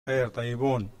خير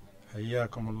طيبون،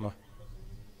 حياكم الله.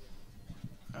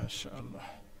 ما شاء الله.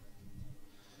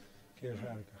 كيف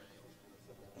حالك؟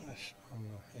 ما شاء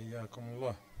الله، حياكم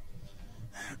الله.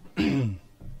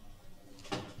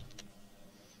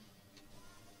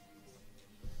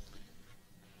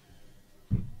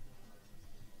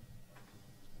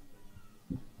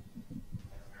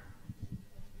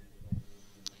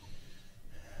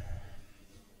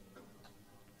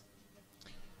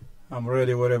 I'm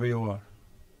ready wherever you are.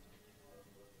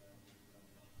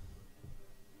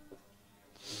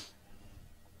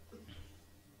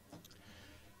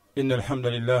 إن الحمد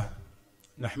لله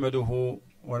نحمده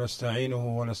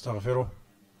ونستعينه ونستغفره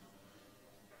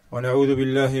ونعوذ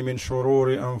بالله من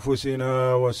شرور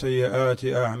أنفسنا وسيئات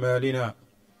أعمالنا.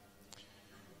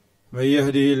 من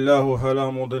يهده الله فلا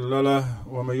مضل له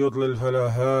ومن يضلل فلا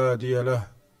هادي له،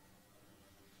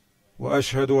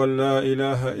 وأشهد أن لا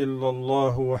إله إلا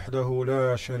الله وحده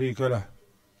لا شريك له،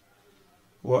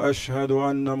 وأشهد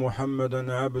أن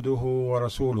محمدا عبده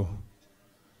ورسوله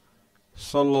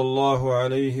صلى الله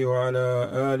عليه وعلى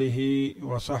آله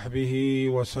وصحبه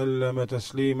وسلم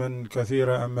تسليما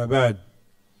كثيرا. أما بعد،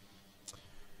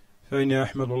 فإني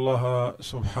أحمد الله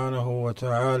سبحانه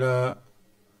وتعالى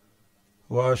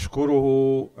وأشكره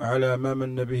على ما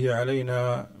من به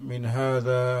علينا من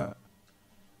هذا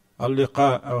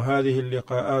اللقاء أو هذه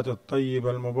اللقاءات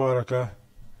الطيبة المباركة.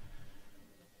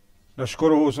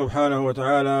 نشكره سبحانه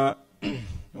وتعالى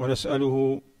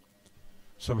ونسأله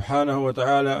سبحانه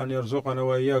وتعالى أن يرزقنا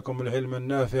وإياكم العلم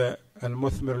النافع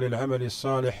المثمر للعمل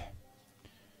الصالح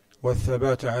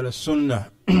والثبات على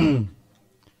السنة.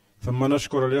 ثم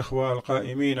نشكر الإخوة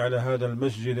القائمين على هذا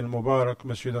المسجد المبارك،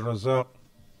 مسجد الرزاق،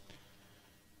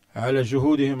 على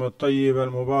جهودهم الطيبة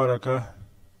المباركة،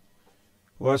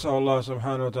 وأسأل الله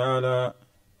سبحانه وتعالى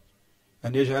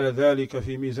أن يجعل ذلك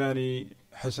في ميزان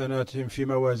حسناتهم، في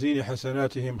موازين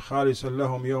حسناتهم، خالصا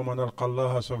لهم يوم نلقى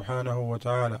الله سبحانه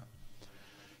وتعالى.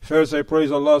 First, I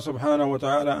praise Allah subhanahu wa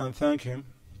ta'ala and thank Him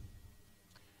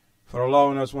for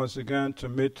allowing us once again to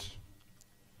meet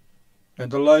in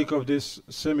the like of these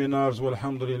seminars.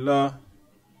 Walhamdulillah,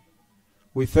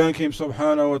 we thank Him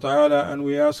subhanahu wa ta'ala and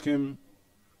we ask Him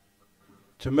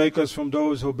to make us from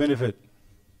those who benefit,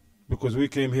 because we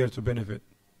came here to benefit.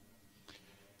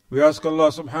 We ask Allah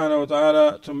subhanahu wa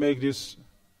ta'ala to make these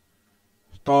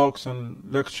talks and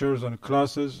lectures and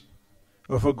classes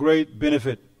of a great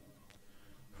benefit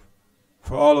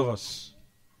for all of us.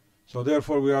 So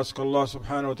therefore we ask Allah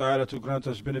subhanahu wa ta'ala to grant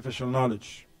us beneficial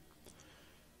knowledge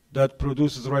that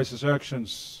produces righteous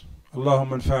actions.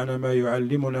 اللهم انفعنا ما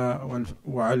يعلمنا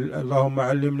اللهم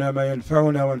علمنا ما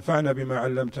ينفعنا وانفعنا بما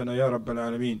علمتنا يا رب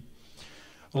العالمين.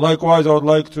 Likewise, I would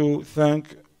like to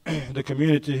thank the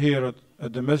community here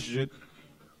at the masjid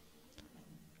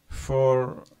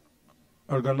for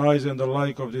organizing the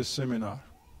like of this seminar.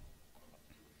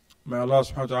 May Allah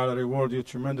subhanahu wa ta'ala reward you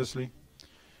tremendously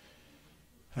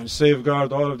and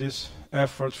safeguard all of these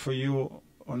efforts for you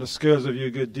on the scales of your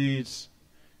good deeds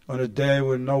on a day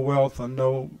when no wealth and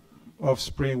no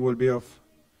offspring will be of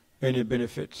any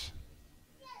benefit.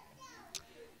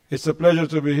 It's a pleasure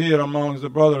to be here amongst the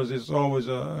brothers. It's always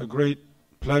a great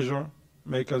pleasure,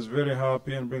 make us very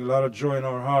happy and bring a lot of joy in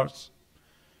our hearts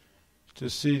to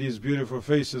see these beautiful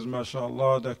faces,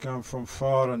 mashallah, that come from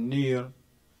far and near.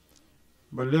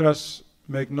 But let us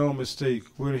make no mistake,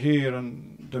 we're here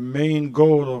and the main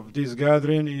goal of this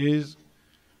gathering is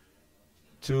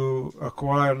to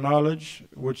acquire knowledge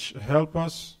which help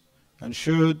us and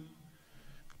should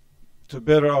to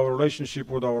better our relationship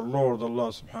with our Lord Allah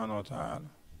subhanahu wa ta'ala,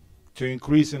 to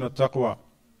increase in a taqwa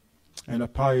and a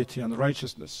piety and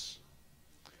righteousness.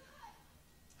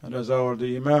 And as the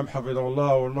Imam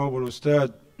Hafidahullah, our noble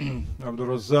Ustad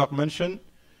Ar-Razzaaq mentioned,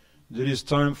 there is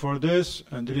time for this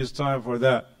and there is time for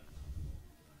that.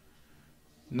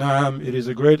 Naam, it is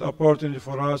a great opportunity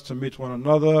for us to meet one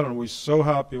another, and we're so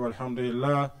happy,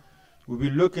 alhamdulillah. We'll be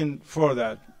looking for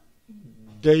that.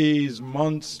 Days,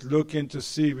 months, looking to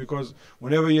see, because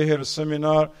whenever you hear a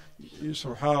seminar,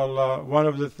 subhanAllah, one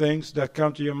of the things that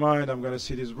come to your mind, I'm going to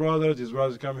see these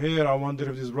brothers come here, I wonder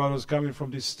if these brothers coming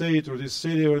from this state or this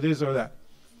city or this or that.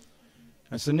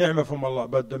 It's a ni'mah from Allah.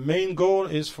 But the main goal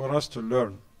is for us to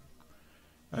learn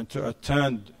and to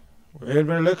attend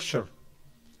every lecture.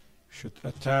 Should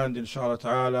attend, inshallah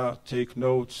ta'ala, take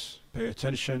notes, pay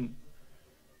attention,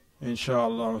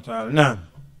 inshallah ta'ala. Now,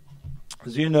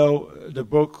 as you know, the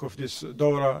book of this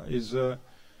Dawrah is the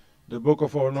book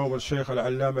of our noble Shaykh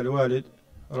Al-Allam Al-Walid,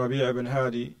 Rabi' ibn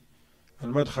Hadi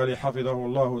Al-Madkhali, حفظه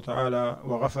الله تعالى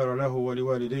وغفر له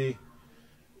ولوالديه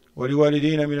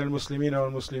ولوالدين من المسلمين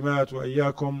والمسلمات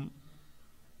وإياكم.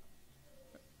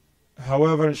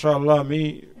 However, inshallah,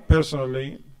 me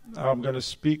personally, I'm going to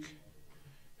speak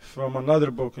from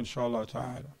another book, inshallah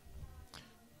ta'ala.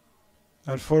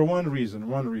 And for one reason,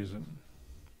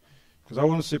 because I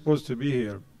wasn't supposed to be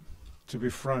here, to be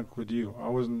frank with you. I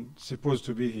wasn't supposed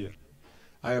to be here.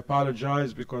 I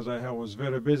apologize because I was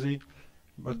very busy,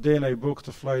 but then I booked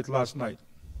a flight last night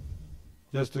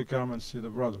just to come and see the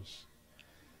brothers.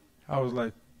 I was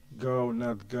like, go,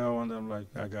 not go, and I'm like,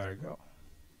 I gotta go.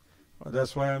 Well,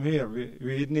 that's why I'm here.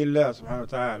 Bi-idhnillah subhanahu wa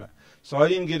ta'ala. So I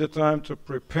didn't get the time to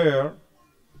prepare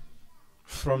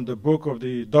from the book of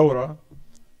the Dawrah,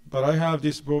 but I have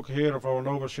this book here of our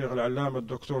noble Shaykh al-Allama,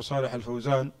 Dr. Salih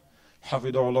al-Fawzan,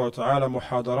 Hafidahullah ta'ala,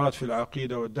 Muhadarat fil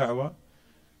Aqidah wa Da'wah.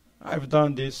 I've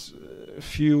done this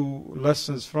few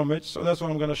lessons from it, so that's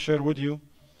what I'm going to share with you.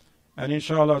 And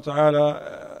inshallah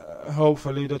ta'ala,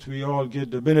 hopefully that we all get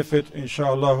the benefit,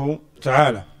 inshallah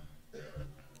ta'ala.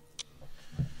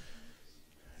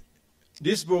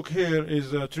 This book here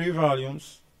is 3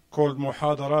 volumes called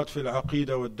Muhadarat fil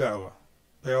Aqidah wa Da'wah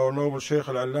by our noble Shaykh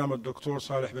al-Allama Dr.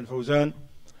 Salih bin Fawzan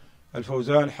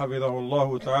al-Fawzan حفظه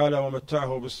الله تعالى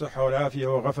ومتعه بالصحة والعافية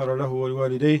وغفر له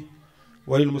ولوالديه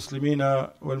وللمسلمين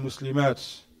والمسلمات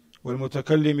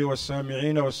والمتكلم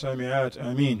والسامعين والسامعات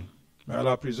آمين. May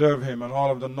Allah preserve him and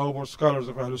all of the noble scholars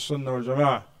of Ahlul Sunnah wal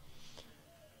Jama'ah.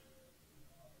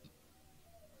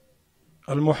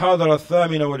 Al-Muhadara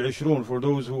al-Thamina wal-Ishrun, for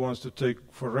those who wants to take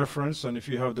for reference, and if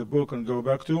you have the book and go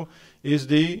back to, is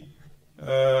the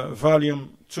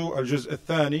volume 2, Al-Juz'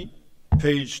 al-Thani,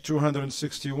 page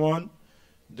 261,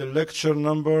 the lecture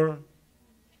number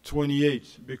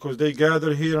 28, because they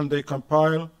gather here and they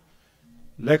compile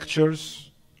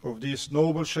lectures of this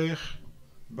noble Shaykh,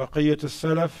 Baqiyat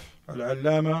al-Salaf,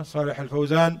 Al-Allama, Salih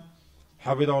al-Fawzan,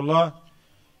 Hafidahullah,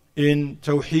 in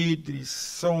Tawheed. There is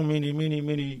so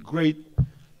many great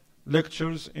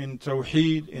lectures in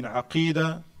Tawheed, in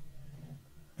Aqidah,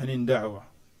 and in Da'wah.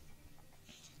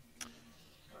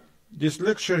 This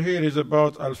lecture here is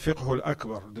about Al-Fiqh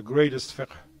Al-Akbar, the greatest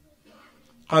fiqh.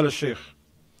 قال الشيخ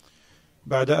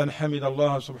بعد أن حمد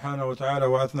الله سبحانه وتعالى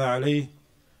وأثنى عليه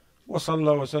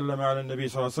وصلى وسلم على النبي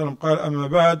صلى الله عليه وسلم قال أما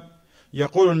بعد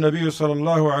يقول النبي صلى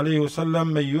الله عليه وسلم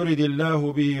من يرد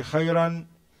الله به خيرا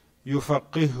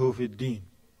يفقهه في الدين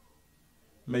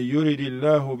من يرد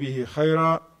الله به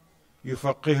خيرا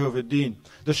يفقهه في الدين.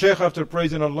 The Shaykh, after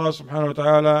praising Allah subhanahu wa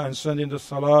ta'ala and sending the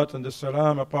salat and the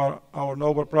salam upon our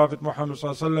noble Prophet Muhammad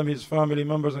sallallahu alaihi wasallam, his family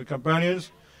members and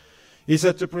companions, he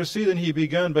said to proceed, and he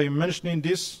began by mentioning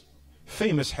this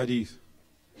famous hadith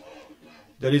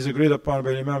that is agreed upon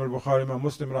by Imam al-Bukhari, Imam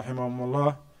Muslim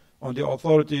rahimahumullah, on the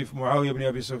authority of Muawiyah ibn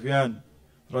Abi Sufyan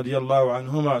radiyallahu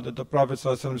anhuma, that the Prophet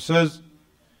sallallahu alaihi wasallam says,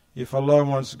 if Allah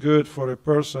wants good for a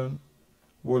person,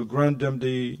 will grant them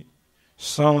the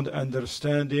sound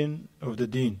understanding of the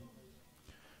deen,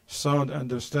 sound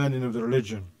understanding of the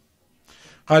religion.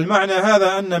 قال معنى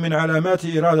هذا أن من علامات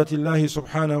إرادة الله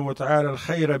سبحانه وتعالى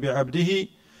الخير بعبده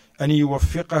أن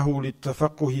يوفقه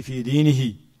للتفقه في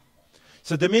دينه.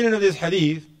 So the meaning of this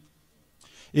hadith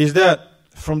is that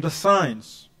from the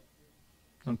signs,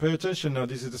 and pay attention now,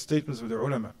 this is the statements of the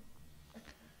ulama.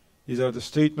 These are the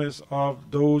statements of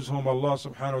those whom Allah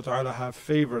subhanahu wa ta'ala have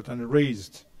favored and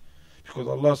raised. Because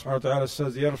Allah subhanahu wa ta'ala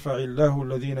says, يَرْفَعِ اللَّهُ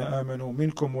الَّذِينَ آمَنُوا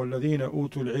مِنْكُمْ وَالَّذِينَ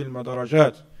أُوتُوا الْعِلْمَ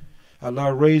دَرَجَاتٍ.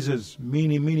 Allah raises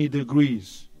many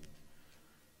degrees.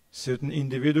 Certain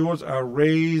individuals are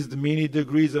raised many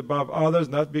degrees above others,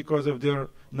 not because of their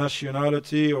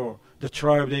nationality or the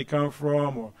tribe they come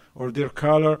from or their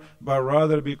color, but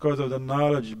rather because of the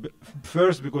knowledge.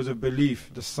 First, because of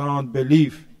belief, the sound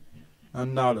belief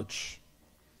and knowledge.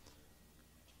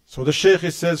 So the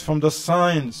Shaykh says, from the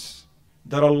signs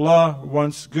that Allah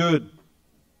wants good,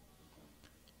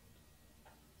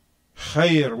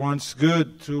 khair, wants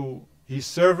good to His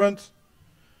servant,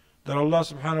 that Allah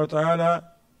subhanahu wa ta'ala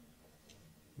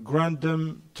grant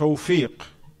them tawfiq,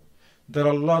 that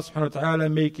Allah subhanahu wa ta'ala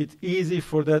make it easy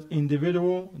for that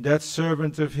individual, that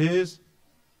servant of His,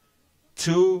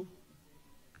 to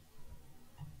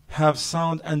have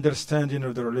sound understanding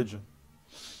of the religion.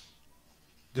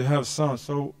 To have sound.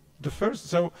 So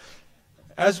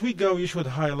as we go, you should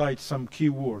highlight some key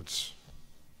words.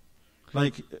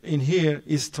 Like in here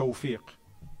is tawfiq.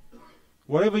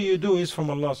 Whatever you do is from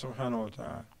Allah subhanahu wa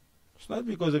ta'ala. It's not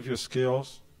because of your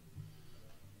skills.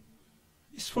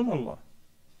 It's from Allah.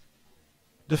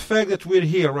 The fact that we're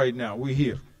here right now, we're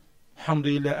here,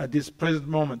 alhamdulillah, at this present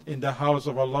moment in the house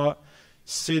of Allah,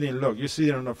 sitting, look, you're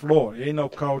sitting on the floor. There ain't no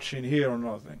couch in here or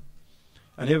nothing.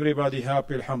 And everybody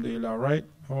happy, alhamdulillah, right?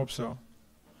 I hope so.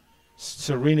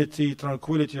 Serenity,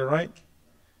 tranquility, right?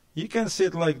 You can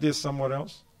sit like this somewhere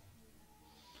else.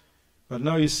 But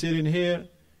now you're sitting here,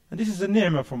 and this is a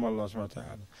ni'mah from Allah subhanahu wa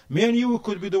ta'ala. Me and you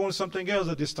could be doing something else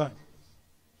at this time.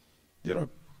 There are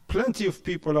plenty of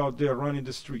people out there running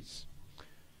the streets.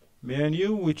 Me and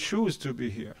you, we choose to be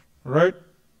here, right?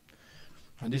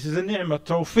 And this is a ni'mah.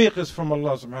 Tawfiq is from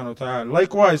Allah subhanahu wa ta'ala.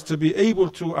 Likewise, to be able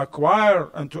to acquire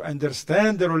and to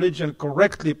understand the religion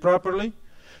correctly, properly,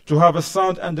 to have a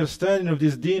sound understanding of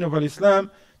this deen of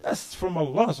Islam, that's from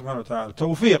Allah subhanahu wa ta'ala.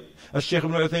 Tawfiq. As Shaykh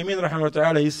ibn Uthaymeen rahimahullah wa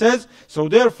ta'ala, he says, so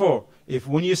therefore, if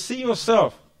when you see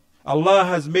yourself, Allah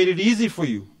has made it easy for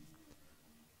you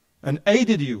and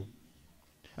aided you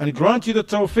and grant you the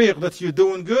tawfiq that you're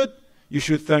doing good, you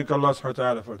should thank Allah subhanahu wa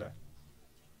ta'ala for that.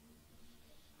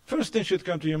 First thing should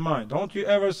come to your mind. Don't you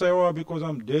ever say, oh, because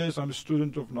I'm this, I'm a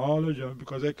student of knowledge, or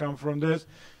because I come from this.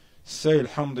 Say,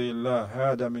 Alhamdulillah,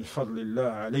 hada min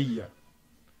fadlillah alayya.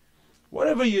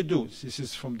 Whatever you do, this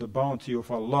is from the bounty of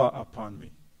Allah upon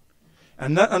me.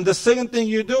 And the second thing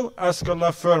you do, ask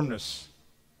Allah firmness.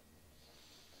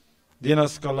 Then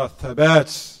ask Allah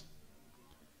thabat.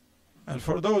 And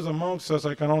for those amongst us,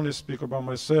 I can only speak about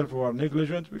myself who are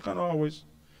negligent, we can always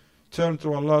turn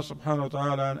to Allah subhanahu wa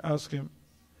ta'ala and ask Him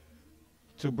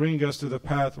to bring us to the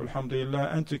path,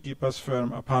 alhamdulillah, and to keep us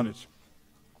firm upon it.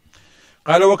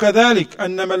 قال وكذلك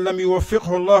أن من لم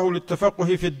يوفقه الله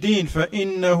للتفقه في الدين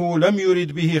فإنه لم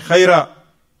يرد به خيرا.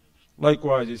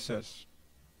 Likewise, he says,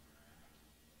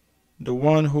 the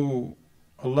one who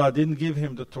Allah didn't give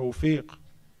him the tawfiq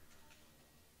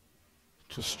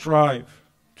to strive,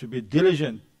 to be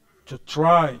diligent, to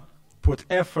try, put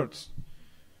efforts,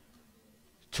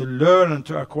 to learn and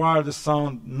to acquire the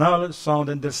sound knowledge, sound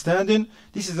understanding,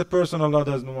 this is a person Allah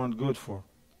doesn't want good for.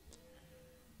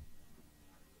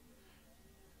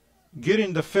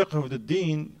 Getting the fiqh of the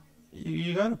deen,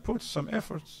 you got to put some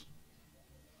efforts.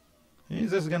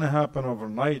 It's just going to happen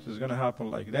overnight. It's going to happen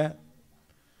like that.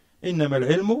 إنما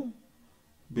العلم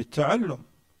بالتعلم.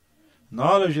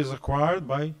 Knowledge is acquired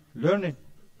by learning.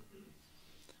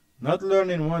 Not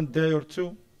learning one day or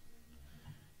two.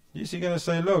 You're going to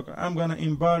say, look, I'm going to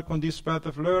embark on this path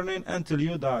of learning until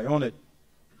you die on it.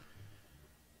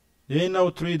 There ain't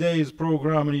no 3 days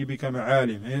program and you become an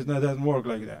alim. It doesn't work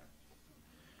like that.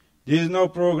 There is no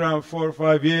program 4 or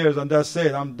 5 years and that's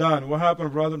it, I'm done. What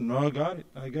happened, brother? No, I got it.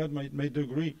 I got my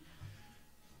degree.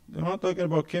 I'm not talking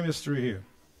about chemistry here.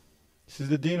 This is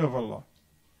the deen of Allah.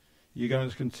 You're going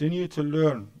to continue to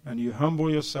learn and you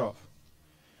humble yourself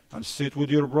and sit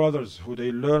with your brothers who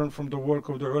they learn from the work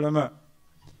of the ulama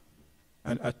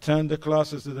and attend the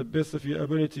classes to the best of your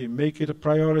ability. Make it a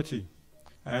priority.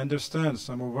 I understand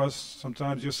some of us,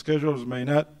 sometimes your schedules may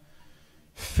not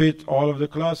fit all of the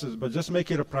classes, but just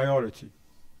make it a priority.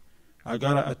 I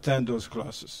gotta attend those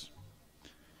classes.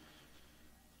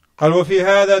 قال وفي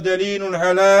هذا دليل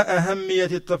على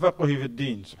أهمية التفقه في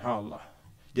الدين. سبحان الله.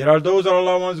 There are those that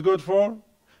Allah wants good for.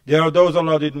 There are those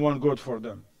Allah didn't want good for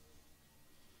them.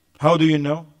 How do you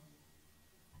know?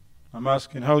 I'm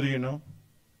asking, how do you know?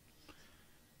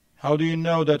 How do you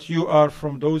know that you are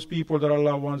from those people that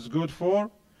Allah wants good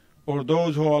for, or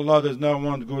those who Allah does not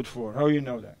want good for? How do you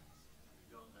know that?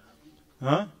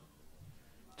 Huh?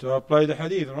 To apply the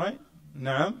hadith, right?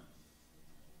 Naam.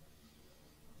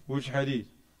 Which hadith?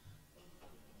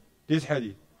 This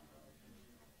hadith.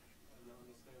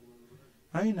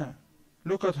 Aina.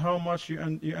 Look at how much you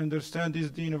understand this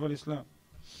deen of Islam.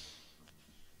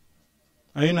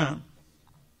 Aina.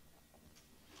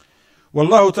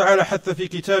 والله تعالى حث في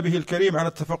كتابه الكريم على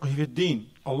التفقه في الدين.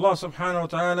 Allah subhanahu wa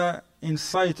ta'ala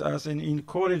incite us and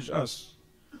encourage us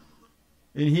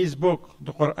in His book,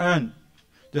 the Quran,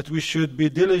 that we should be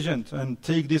diligent and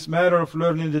take this matter of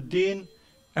learning the deen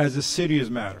as a serious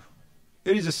matter.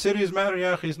 It is a serious matter,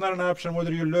 ya akhi. It's not an option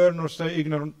whether you learn or stay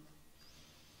ignorant.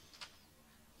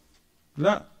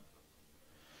 La.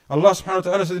 Allah subhanahu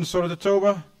wa ta'ala said in Surah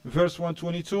At-Tawbah, verse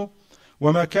 122,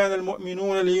 وَمَا كَانَ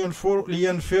الْمُؤْمِنُونَ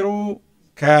لِيَنْفِرُوا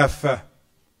كَافَّةً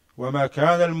وما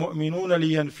كان المؤمنون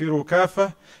لينفروا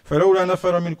كافة فلولا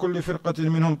نفر من كل فرقة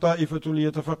منهم طائفة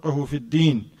ليتفقهوا في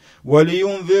الدين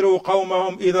ولينذروا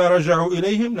قومهم إذا رجعوا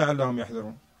إليهم لعلهم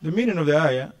يحذرون. The meaning of the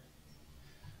ayah,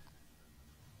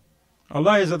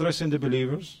 Allah is addressing the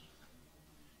believers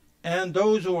and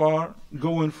those who are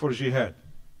going for jihad,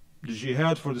 the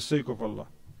jihad for the sake of Allah,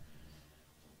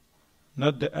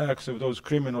 not the acts of those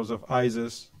criminals of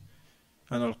ISIS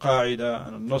and Al-Qaeda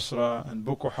and Al-Nusra and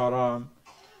Boko Haram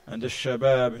and the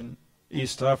Shabab in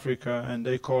East Africa, and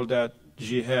they call that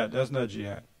jihad. That's not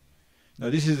jihad. Now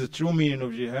this is the true meaning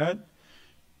of jihad.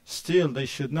 Still, they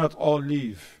should not all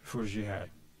leave for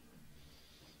jihad.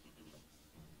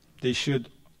 They should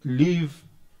leave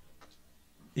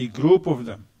a group of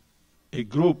them, a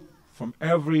group from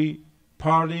every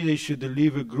party, they should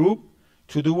leave a group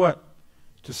to do what?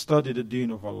 To study the deen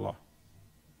of Allah.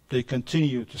 They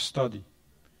continue to study,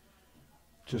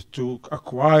 to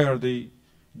acquire the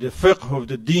fiqh of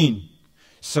the deen,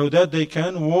 so that they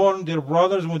can warn their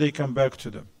brothers when they come back to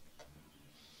them.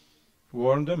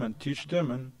 Warn them and teach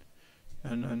them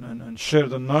and share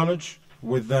the knowledge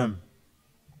with them.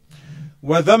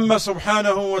 وذم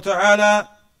سبحانه وتعالى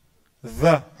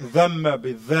ذم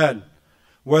بالذال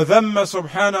وذم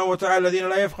سبحانه وتعالى الذين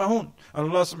لا يفقهون.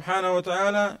 Allah subhanahu wa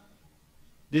ta'ala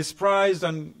despised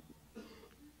and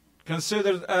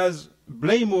considered as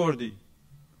blameworthy,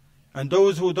 and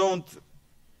those who don't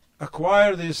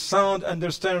acquire this sound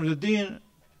understanding of the deen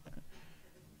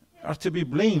are to be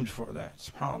blamed for that.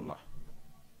 SubhanAllah.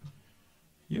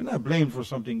 You're not blamed for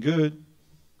something good.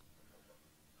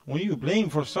 When you blame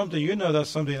for something, you know that's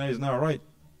something that is not right.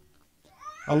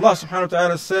 Allah subhanahu wa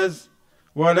ta'ala says,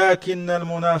 وَلَكِنَّ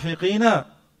الْمُنَافِقِينَ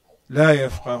لَا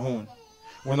يَفْقَهُونَ.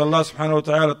 When Allah subhanahu wa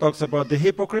ta'ala talks about the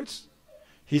hypocrites,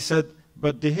 He said,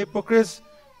 but the hypocrites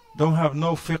don't have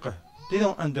no fiqh. They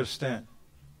don't understand.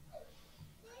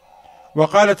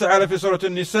 وقال تعالى في سورة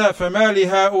النساء فما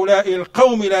لهؤلاء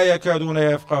القوم لا يكادون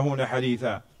يفقهون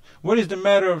حديثا. What is the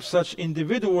matter of such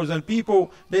individuals and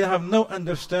people? They have no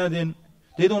understanding.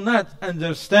 They do not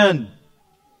understand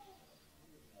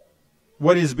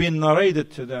what is being narrated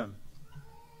to them.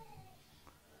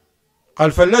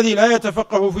 قال فالذي لا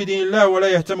يتفقه في دين الله ولا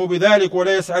يهتم بذلك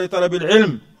ولا يسعى لطلب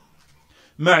العلم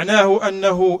معناه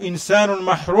أنه إنسان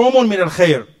محروم من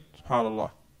الخير. سبحان الله.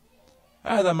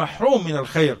 هذا محروم من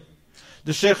الخير.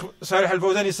 The Shaykh Salih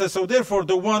al-Fawzani says, so therefore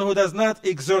the one who does not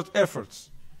exert efforts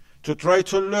to try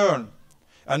to learn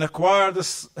and acquire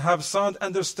have sound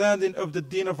understanding of the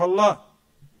deen of Allah,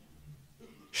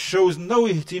 shows no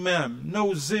ihtimam,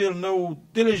 no zeal, no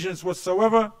diligence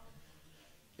whatsoever.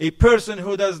 A person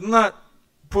who does not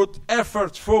put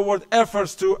efforts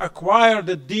to acquire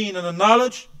the deen and the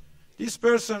knowledge, this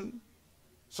person,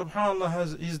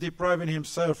 subhanAllah, is depriving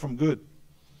himself from good.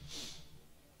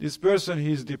 This person,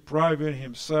 he is depriving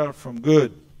himself from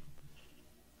good.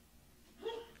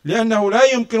 لأنه لا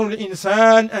يمكن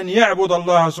للإنسان أن يعبد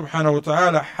الله سبحانه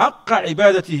وتعالى حق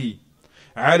عبادته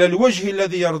على الوجه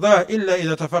الذي يرضاه إلا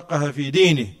إذا تفقه في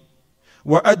دينه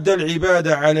وأدى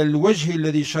العبادة على الوجه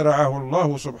الذي شرعه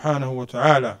الله سبحانه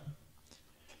وتعالى.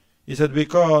 He said,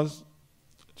 because,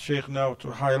 Sheikh, now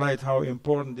to highlight how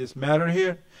important this matter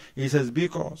here, he says,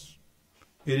 because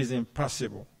it is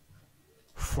impossible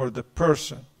for the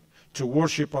person to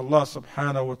worship Allah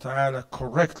subhanahu wa ta'ala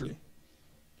correctly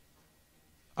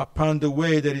upon the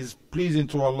way that is pleasing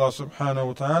to Allah subhanahu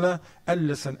wa ta'ala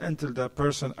unless and until that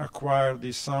person acquire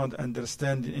the sound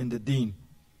understanding in the deen.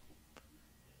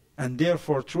 And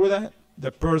therefore through that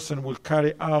the person will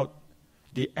carry out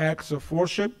the acts of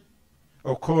worship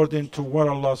according to what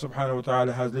Allah subhanahu wa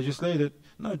ta'ala has legislated,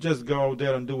 not just go out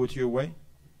there and do it your way.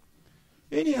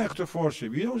 Any act of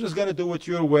worship, you don't just got to do it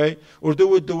your way or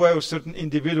do it the way of certain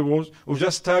individuals or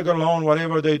just tag along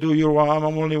whatever they do. I'm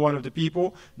only one of the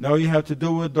people. No, you have to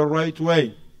do it the right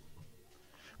way.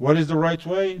 What is the right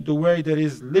way? The way that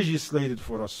is legislated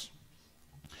for us.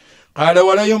 قال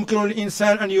ولا يمكن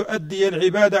الإنسان أن يؤدي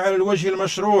العبادة على الوجه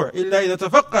المشروع إلا إذا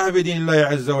تفقه في دين الله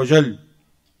عز وجل.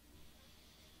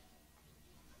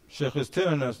 Sheikh is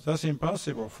telling us that's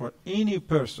impossible for any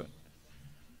person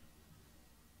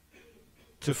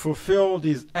to fulfill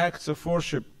these acts of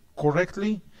worship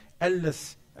correctly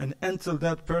unless and until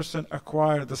that person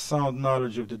acquire the sound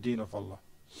knowledge of the deen of Allah.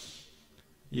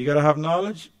 You got to have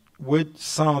knowledge with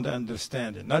sound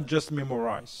understanding, not just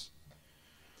memorize.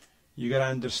 You got to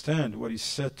understand what is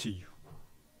said to you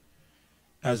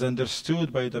as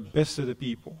understood by the best of the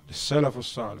people, the Salaf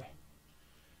al-Salih,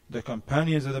 the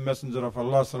companions of the Messenger of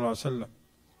Allah sallallahu alaihi wasallam,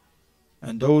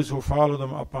 and those who follow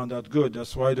them upon that good.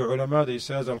 That's why the ulama, they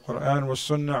says Al-Quran was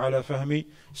Sunnah ala fahmi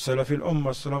Salaf al-Ummah,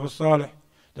 Salaf al-Salih.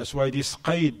 That's why this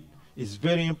qaid is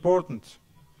very important,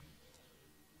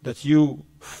 that you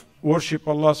worship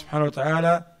Allah subhanahu wa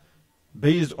ta'ala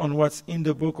based on what's in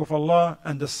the book of Allah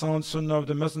and the sound sunnah of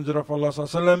the Messenger of Allah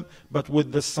sallallahu alaihi wasallam, but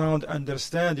with the sound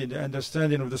understanding, the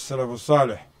understanding of the Salaf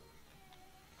al-Salih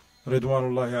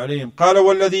Ridwanullahi alayhim. قال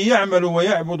والذي يعمل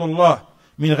ويعبد الله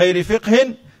من غير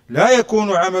فقه لا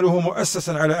يكون عمله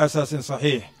مؤسسا على أساس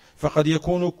صحيح فقد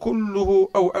يكون كله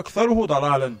أو أكثره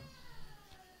ضلالا.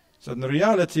 So the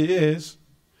reality is,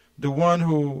 the one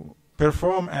who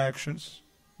perform actions,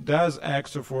 does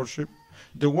acts of worship,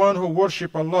 the one who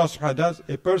worship Allah subhanahu wa ta'ala,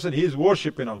 a person, he is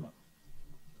worshiping Allah,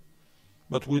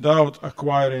 but without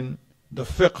acquiring the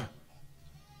fiqh,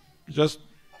 just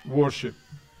worship.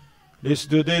 Let's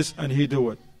do this and he do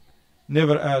it.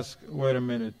 Never ask, wait a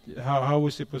minute, how are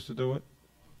we supposed to do it?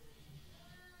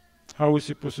 How are we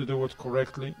supposed to do it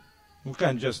correctly? We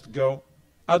can't just go.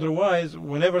 Otherwise,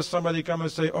 whenever somebody comes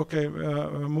and say, okay,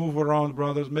 move around,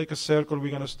 brothers, make a circle, we're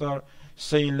going to start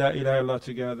saying La ilaha illallah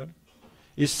together.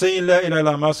 Is saying La ilaha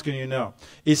illallah, I'm asking you now.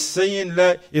 Is saying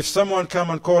La, if someone come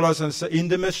and call us and say, in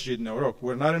the masjid, no, look,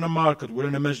 we're not in a market, we're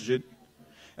in a masjid.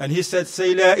 And he said,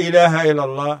 say La ilaha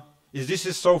illallah. Is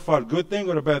this so far good thing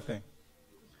or a bad thing?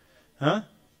 Huh?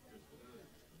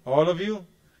 All of you?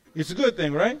 It's a good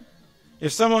thing, right?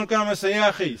 If someone comes and say,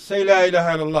 Ya akhi, say La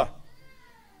ilaha illallah.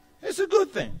 It's a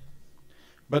good thing.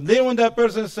 But then when that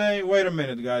person say, wait a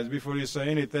minute guys, before you say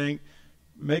anything,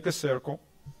 make a circle,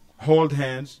 hold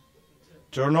hands,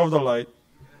 turn off the light,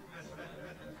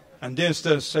 and then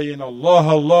start saying Allah,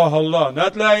 Allah, Allah,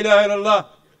 not La ilaha illallah.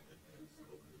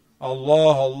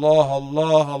 Allah, Allah,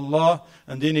 Allah, Allah,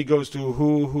 and then he goes to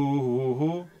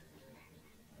who.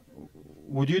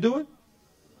 Would you do it?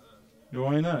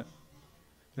 Why not?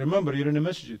 Remember, you're in a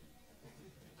masjid.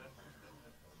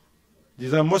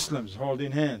 These are Muslims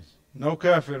holding hands. No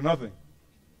kafir, nothing.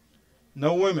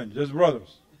 No women, just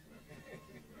brothers.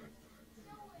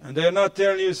 And they're not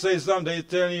telling you say something, they're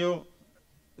telling you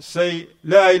say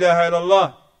La ilaha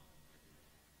illallah.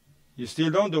 You still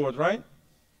don't do it, right?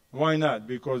 Why not?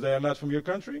 Because they are not from your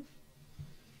country?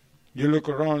 You look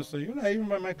around and say, you're not even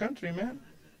by my country, man.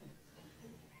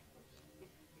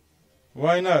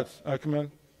 Why not,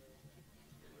 Akmal?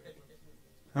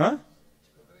 Huh?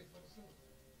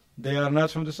 They are not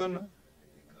from the Sunnah.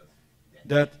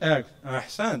 That act,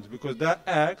 ahsant, because that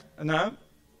act, naam.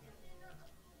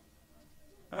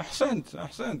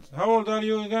 Ahsant. How old are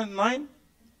you again? 9?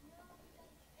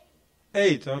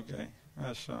 8, okay.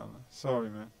 MashaAllah. Sorry,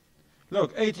 man.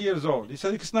 Look, 8 years old. He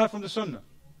said it's not from the Sunnah.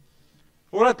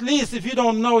 Or at least, if you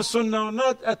don't know Sunnah or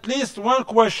not, at least one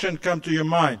question come to your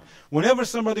mind. Whenever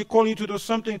somebody call you to do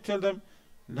something, tell them,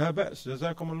 La ba's,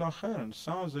 jazakumullah khairan.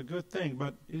 Sounds a good thing,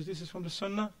 but is this from the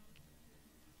Sunnah?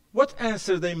 What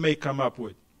answer they may come up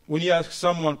with? When you ask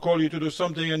someone, call you to do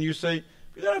something, and you say,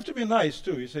 you don't have to be nice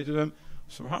too. You say to them,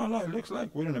 SubhanAllah, it looks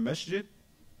like we're in a masjid.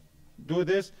 Do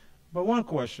this. But one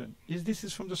question, is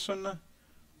this from the Sunnah?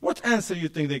 What answer you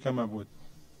think they come up with?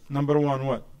 Number one,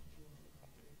 what?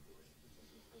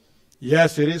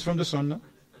 Yes, it is from the Sunnah.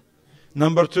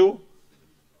 Number two,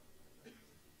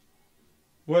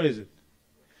 what is it?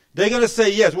 They're going to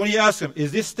say yes. When you ask them,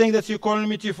 is this thing that you're calling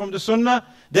me to from the Sunnah?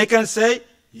 They can say,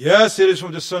 yes, it is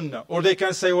from the Sunnah. Or they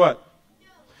can say what?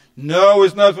 No,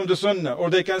 it's not from the Sunnah. Or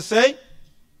they can say,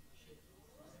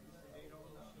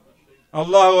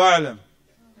 Allahu A'lam.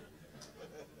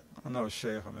 No,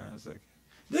 Shaykh, man.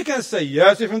 They can say,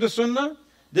 yes, it's from the Sunnah.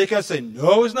 They can say,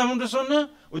 no, it's not from the Sunnah.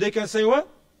 Or they can say what?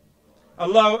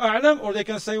 Allahu A'lam. Or they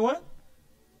can say what?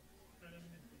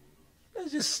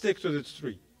 Let's just stick to the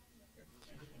three.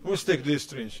 We'll stick to this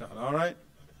three, inshallah, all right?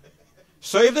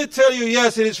 So if they tell you,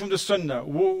 yes, it is from the Sunnah,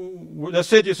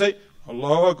 that's it, you say,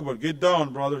 Allahu Akbar, get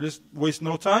down, brother, just waste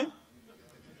no time.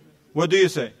 What do you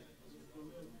say?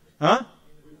 Huh?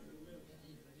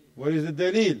 What is the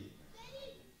dalil?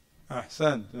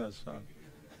 Ahsan, that's fine.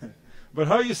 But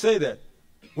how you say that?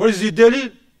 What is the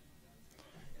dalil?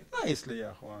 Nicely,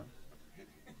 ya akhwan.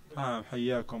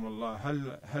 حياكم الله.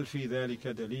 هل في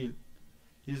ذلك دليل?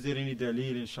 Is there any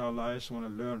dalil, inshallah? I just want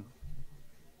to learn.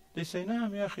 They say,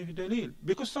 naam, ya akhi, dalil.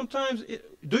 Because sometimes,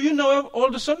 do you know all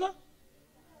the sunnah?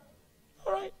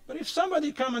 All right. But if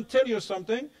somebody come and tell you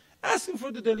something, ask him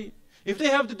for the dalil. If they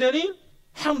have the dalil,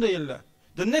 alhamdulillah.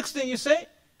 The next thing you say,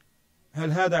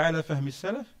 هل هذا على فهم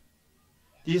السلف?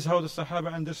 This is how the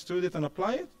Sahaba understood it and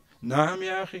applied it? نعم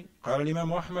يا أخي. قال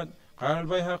الإمام أحمد. قال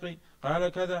البيهقي. قال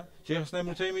كذا. شيخ الإسلام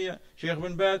ابن تيمية. شيخ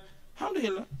بن باز.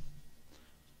 alhamdulillah.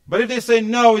 But if they say,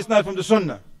 no, it's not from the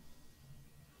Sunnah,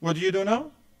 what do you do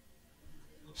now?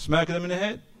 Smack them in the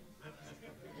head?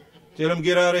 Tell them,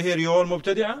 get out of here, you're all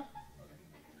mubtadi'ah?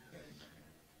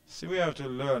 See, we have to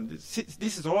learn.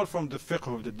 This is all from the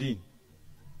fiqh of the deen.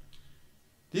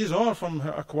 This is all from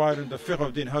acquiring the fiqh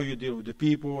of deen, how you deal with the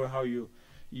people, how you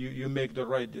make the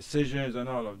right decisions and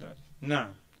all of that. Now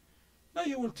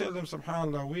you will tell them,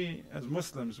 subhanAllah, we as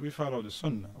Muslims, we follow the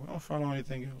Sunnah. We don't follow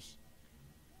anything else.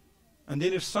 And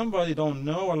then if somebody don't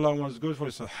know Allah wants good for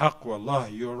it, say, haqq, wallah,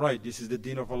 you're right, this is the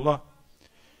deen of Allah.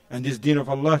 And this deen of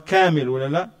Allah, kamil,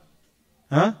 wala?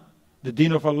 Huh? The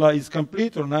deen of Allah is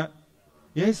complete or not?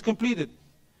 Yeah, it's completed.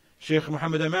 Shaykh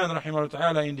Muhammad Aman, rahimahullah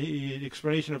ta'ala, in the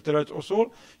explanation of Talat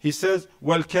Usul, he says,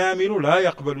 وَالْكَامِلُ لَا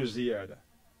يَقْبَلُ الزِّيَادَةِ.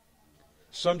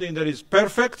 Something that is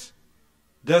perfect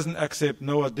doesn't accept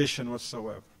no addition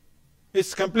whatsoever.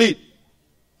 It's complete.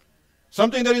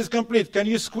 Something that is complete, can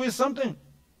you squeeze something?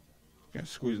 You can't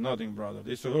squeeze nothing, brother.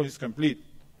 This is complete.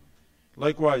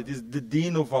 Likewise, this is the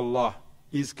deen of Allah.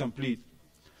 is complete.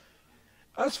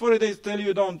 As for it, they tell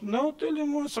you don't know, tell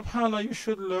them, well, subhanAllah, you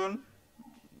should learn.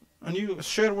 And you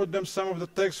share with them some of the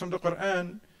texts from the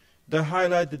Quran that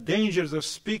highlight the dangers of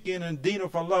speaking and deen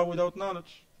of Allah without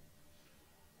knowledge.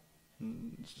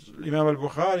 Imam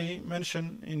al-Bukhari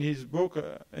mentioned in his book,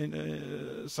 in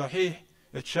Sahih,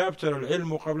 a chapter,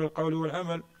 Al-Ilmu qabla al-Qawli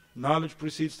wal-Amal, knowledge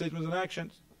precedes statements and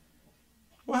actions.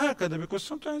 وهكذا, because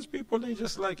sometimes people, they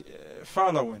just like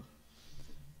following.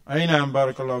 أي نعم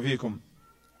بارك الله فيكم.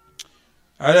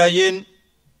 على أي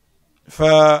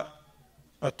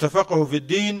فالتفقه في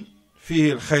الدين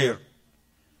فيه الخير.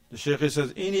 The Shaykh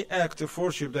says any act of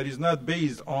worship that is not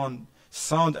based on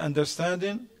sound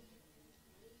understanding,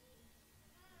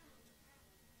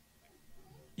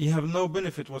 you have no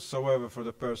benefit whatsoever for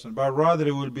the person, but rather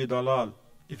it will be dalal.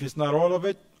 If it's not all of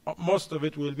it, most of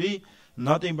it will be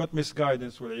nothing but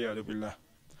misguidance. والعياذ بالله.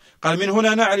 قال من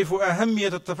هنا نعرف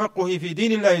أهمية التفقه في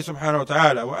دين الله سبحانه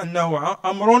وتعالى وأنه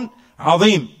أمر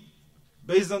عظيم.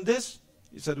 Based on this,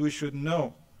 he said we should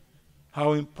know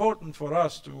how important for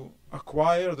us to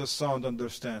acquire the sound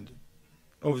understanding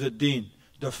of the deen,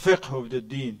 the fiqh of the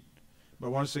deen. But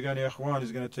once again, ya ikhwan,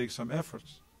 is going to take some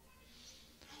efforts.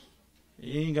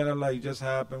 It ain't going to like just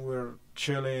happen. We're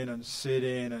chilling and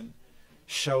sitting and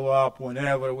show up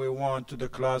whenever we want to the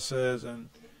classes, and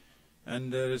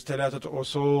there is Talatat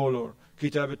Usul or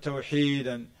Kitaab al-Tawheed,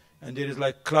 and there is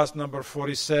like class number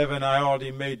 47, I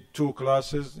already made 2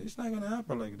 classes. It's not going to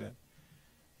happen like that.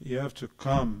 You have to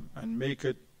come and make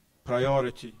it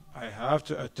priority. I have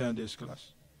to attend this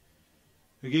class.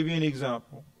 To give you an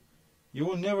example, you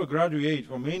will never graduate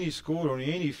from any school or in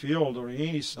any field or in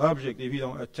any subject if you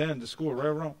don't attend the school, right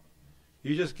or wrong.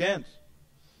 You just can't.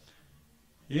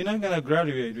 You're not going to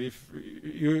graduate if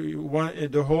you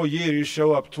want the whole year you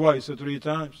show up twice or 3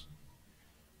 times.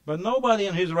 But nobody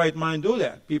in his right mind do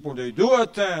that. People, they do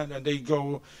attend and they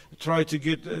go try to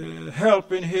get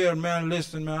help in here. Man,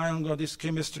 listen, man, I don't got this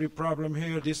chemistry problem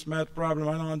here, this math problem,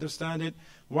 I don't understand it.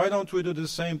 Why don't we do the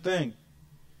same thing?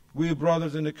 We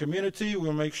brothers in the community,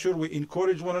 we'll make sure we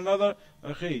encourage one another.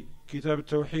 Akhi, Kitab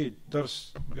al-Tawheed,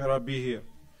 Dars, gotta be here.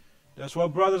 That's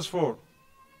what brothers for.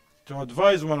 To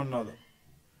advise one another.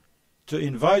 To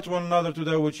invite one another to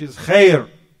that which is khair.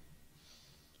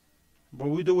 But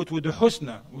we do it with the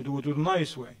husna, we do it with a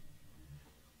nice way.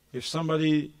 If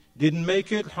somebody didn't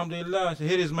make it, alhamdulillah,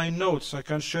 here is my notes, I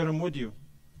can share them with you.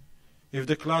 If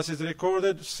the class is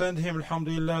recorded, send him,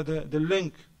 alhamdulillah, the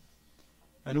link.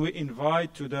 And we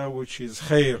invite to that which is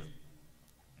khair.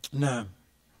 Naam.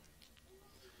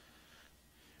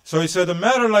 So he said a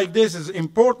matter like this is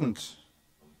important.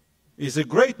 It's a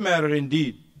great matter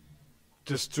indeed.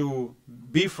 Just to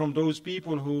be from those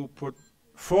people who put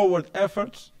forward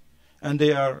efforts and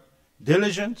they are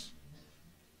diligent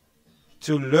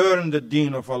to learn the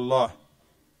deen of Allah.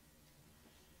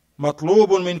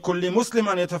 مطلوب من كل مسلم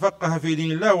أن يتفقه في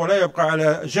دين الله ولا يبقى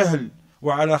على جهل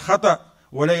وعلى خطأ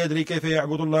ولا يدري كيف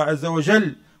يعبد الله عز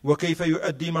وجل وكيف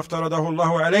يؤدي ما افترضه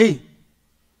الله عليه.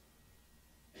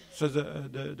 So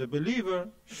the believer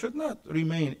should not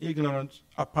remain ignorant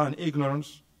upon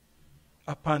ignorance,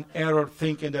 upon error,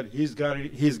 thinking that he's got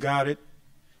it.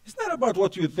 It's not about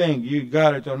what you think, you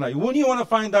got it or not. When you want to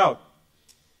find out?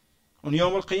 On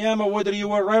Yawm al-Qiyamah, whether you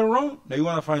were right or wrong? Now you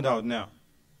want to find out now.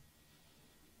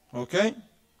 Okay?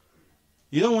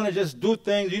 You don't want to just do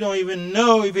things, you don't even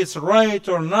know if it's right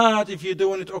or not, if you're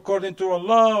doing it according to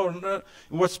Allah or not,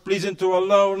 what's pleasing to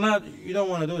Allah or not. You don't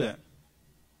want to do that.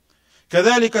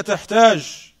 كذلك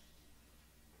تحتاج.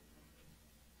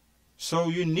 So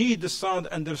you need the sound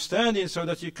understanding so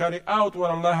that you carry out what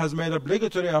Allah has made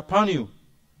obligatory upon you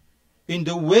in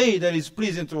the way that is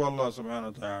pleasing to Allah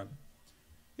subhanahu wa ta'ala.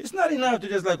 It's not enough to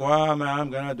just like, well, man, I'm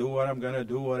going to do what I'm going to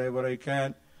do, whatever I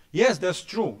can. Yes, that's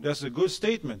true. That's a good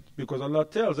statement because Allah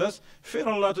tells us, fear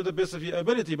Allah to the best of your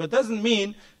ability. But doesn't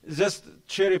mean just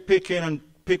cherry picking and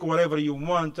pick whatever you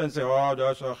want and say, oh,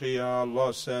 that's akhiyah,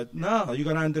 Allah said. No, you're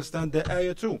going to understand the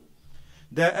ayah too.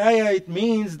 The ayah, it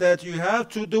means that you have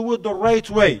to do it the right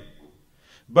way.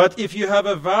 But if you have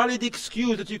a valid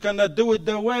excuse that you cannot do it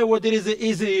the way, well, there is an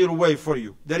easier way for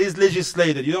you. That is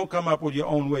legislated. You don't come up with your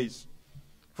own ways.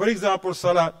 For example,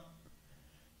 salat.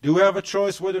 Do we have a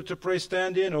choice whether to pray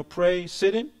standing or pray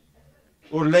sitting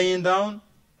or laying down?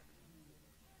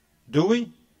 Do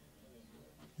we?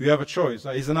 You have a choice.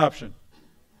 It's an option.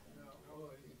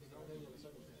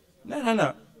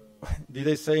 No. Did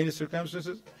they say any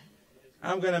circumstances?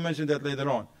 I'm going to mention that later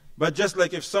on. But just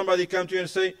like if somebody come to you and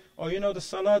say, oh, you know the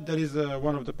salat, that is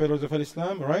one of the pillars of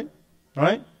Islam, right?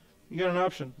 Right? You got an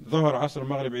option. Dhuhr, Asr,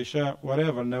 Maghrib, Isha,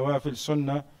 whatever, Nawafil,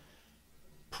 Sunnah.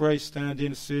 Pray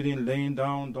standing, sitting, laying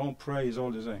down, don't pray, is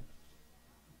all the same.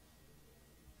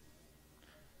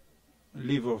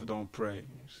 leave off, don't pray.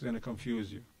 It's going to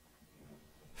confuse you.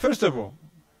 First of all,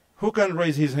 who can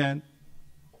raise his hand?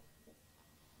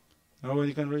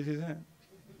 Nobody can raise his hand.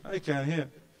 I can here.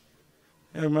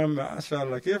 يا إمام ما شاء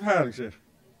الله كيف حالك شيخ؟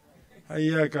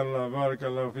 حياك الله بارك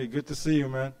الله فيك. Good to see you,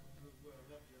 man.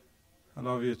 I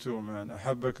love you too, man.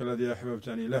 أحبك الذي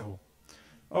أحببتني له.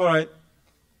 All right.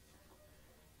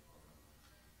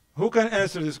 Who can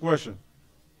answer this question?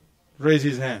 Raise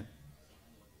his hand.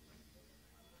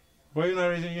 Why are you not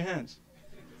raising your hands?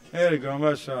 There you go,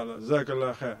 mashallah.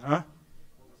 Jazakallah khair. Huh?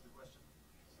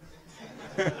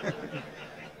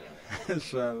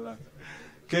 Inshallah.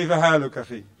 كيف حالك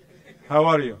أخي? How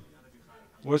are you?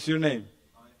 What's your name?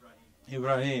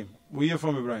 Ibrahim. Where are you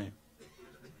from, Ibrahim?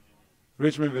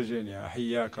 Richmond, Virginia.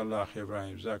 حياك الله أخي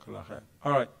إبراهيم. جزاك الله خير.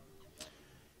 All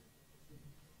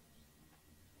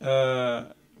right.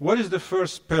 What is the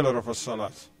first pillar of a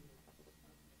salat?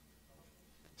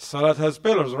 Salat has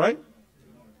pillars, right?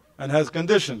 And has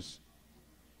conditions.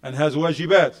 And has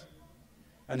wajibat.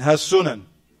 And has sunan.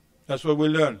 That's what we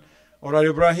learn. All right,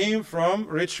 Ibrahim from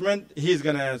Richmond, he's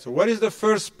going to answer. What is the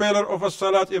first pillar of a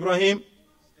salat, Ibrahim?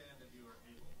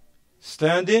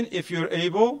 Standing if you're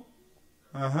able.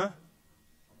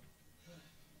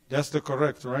 That's the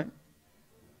correct, right?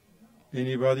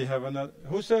 Anybody have another?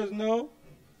 Who says no?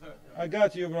 I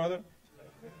got you, brother.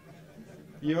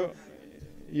 You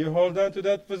hold on to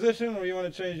that position, or you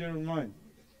want to change your mind?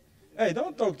 Hey,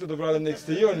 don't talk to the brother next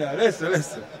to you now.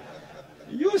 Listen.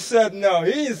 You said no.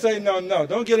 He didn't say no.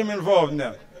 Don't get him involved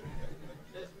now.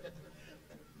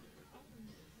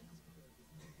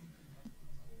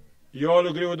 You all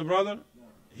agree with the brother?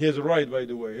 He's right, by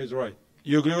the way. He's right.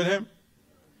 You agree with him?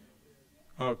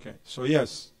 Okay. So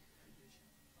yes.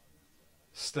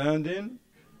 Standing,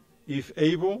 if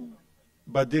able,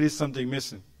 but there is something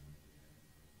missing.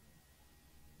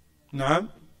 Naam?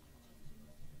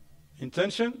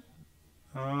 Intention?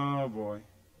 Oh boy.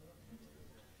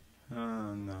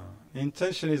 Oh no.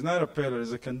 Intention is not a pillar,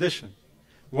 it's a condition.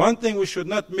 One thing, we should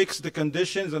not mix the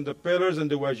conditions and the pillars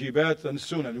and the wajibat and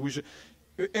sunnah. We should,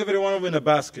 every one of them in a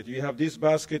basket. You have this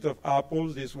basket of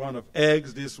apples, this one of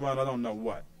eggs, this one I don't know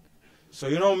what. So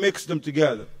you don't mix them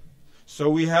together. So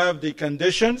we have the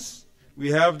conditions, we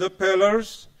have the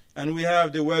pillars, and we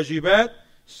have the wajibat.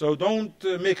 So don't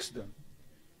mix them.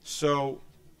 So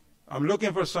I'm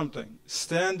looking for something.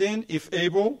 Standing if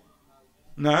able.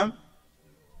 Naam.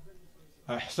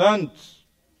 Ahsant.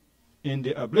 In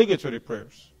the obligatory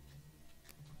prayers.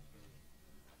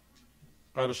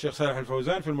 قال الشيخ صالح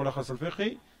الفوزان في الملخص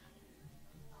الفقهي.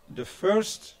 The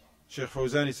first, Sheikh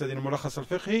Fawzani said in الملخص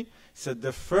الفقهي, said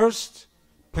the first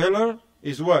pillar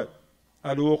is what?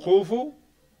 الوقوف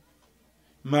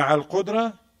مع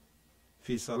القدرة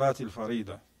في صلاة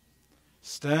الفريضة.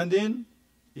 Standing,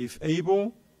 if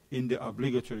able, in the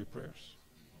obligatory prayers.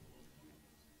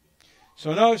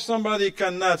 So now if somebody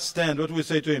cannot stand, what do we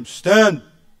say to him? Stand!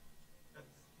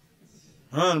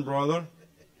 Run, brother.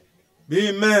 Be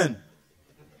a man.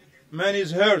 Man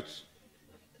is hurt.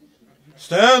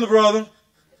 Stand, brother.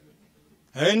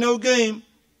 Ain't no game.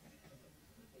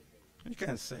 You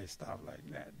can't say stuff like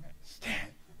that, man.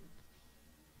 Stand.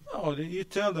 No, you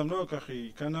tell them, look, akhi,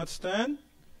 you cannot stand?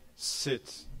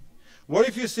 Sit. What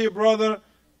if you see a brother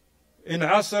in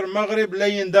Asr, Maghrib,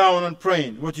 laying down and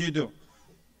praying? What do?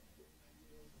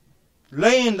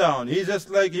 Laying down. He's just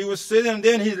like he was sitting and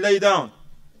then he lay down.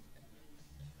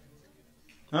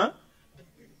 Huh?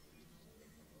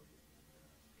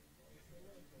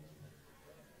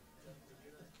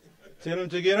 Tell him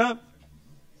to get up?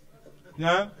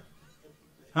 No?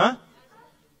 Huh?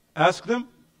 Ask them?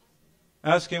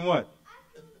 Ask him what?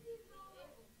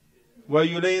 Why are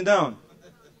you laying down?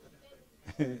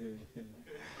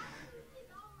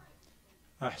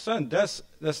 Ahsan,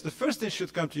 that's the first thing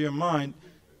should come to your mind.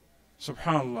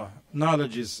 Subhanallah,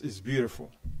 knowledge is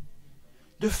beautiful.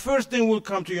 The first thing will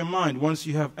come to your mind once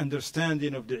you have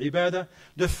understanding of the ibadah.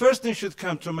 The first thing should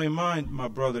come to my mind, my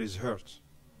brother is hurt.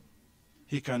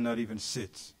 He cannot even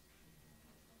sit.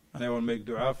 And I will make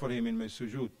dua for him in my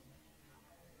sujood.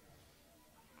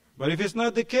 But if it's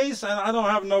not the case, and I don't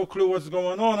have no clue what's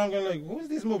going on, I'm going like, who's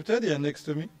this mubtadi'ah next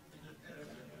to me?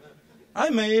 I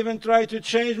may even try to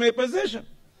change my position.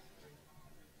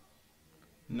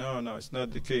 No, it's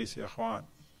not the case, ya akhwan.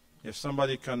 If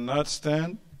somebody cannot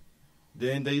stand,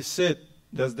 then they sit.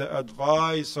 That's the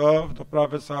advice of the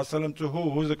Prophet ﷺ to who?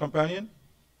 Who's the companion?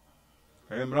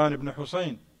 Imran ibn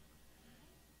Hussein.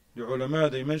 The ulama,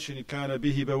 they mention كَانَ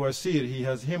بِهِ بَوَاسِير. He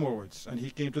has hemorrhoids. And he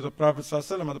came to the Prophet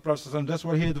ﷺ, and the Prophet ﷺ, that's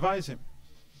what he advised him.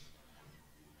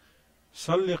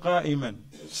 صَلِّ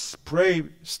قَائِمًا. Pray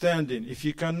standing. If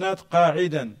you cannot,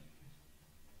 قَاعِدًا.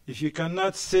 if you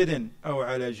cannot sit in, أو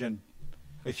على جنب,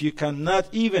 if you cannot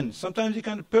even, sometimes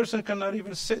a person cannot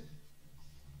even sit,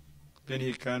 then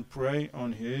he can pray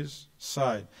on his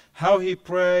side. How he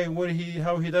pray,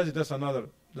 how he does it, that's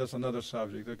another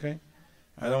subject, okay?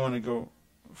 I don't want to go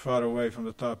far away from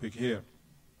the topic here.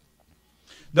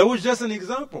 That was just an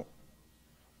example.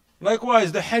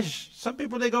 Likewise, the Hajj. Some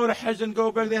people, they go to Hajj and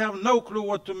go back, they have no clue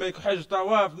what to make Hajj,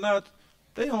 Tawaf, not.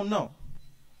 They don't know.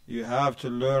 You have to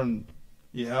learn.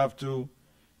 You have to.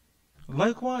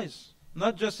 Likewise,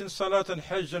 not just in Salat and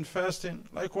Hajj and fasting.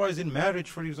 Likewise, in marriage,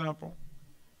 for example.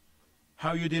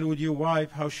 How you deal with your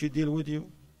wife, how she deal with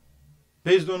you.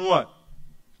 Based on what?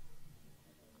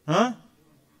 Huh?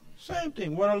 Same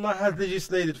thing. What Allah has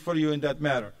legislated for you in that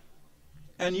matter.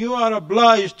 And you are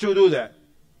obliged to do that.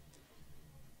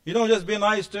 You don't just be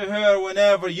nice to her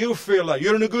whenever you feel like.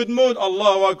 You're in a good mood,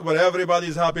 Allahu Akbar,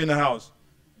 everybody's happy in the house.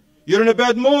 You're in a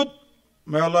bad mood,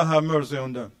 may Allah have mercy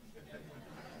on them.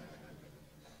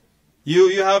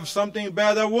 You have something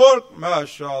bad at work,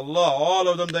 mashallah, all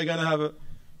of them, they're going to have a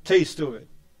taste of it.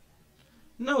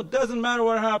 No, it doesn't matter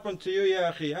what happened to you,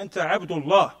 ya akhi. Anta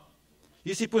abdullah.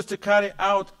 You're supposed to carry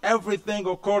out everything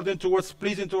according to what's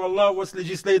pleasing to Allah, what's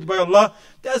legislated by Allah.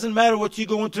 Doesn't matter what you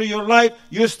go through your life,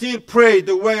 you still pray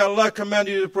the way Allah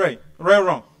commanded you to pray. Right or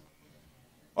wrong?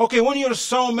 Okay, when you're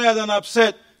so mad and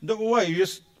upset, the way you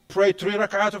just pray 3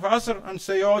 rak'at of Asr and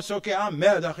say, oh, it's okay, I'm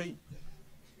mad, akhi.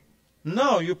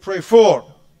 No, you pray 4.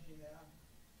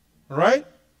 Right?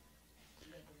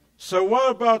 So what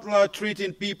about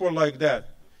treating people like that?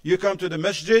 You come to the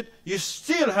masjid, you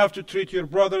still have to treat your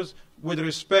brothers with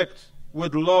respect,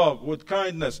 with love, with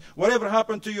kindness. Whatever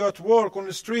happened to you at work, on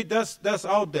the street, that's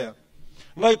out there.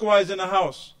 Likewise in a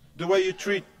house, the way you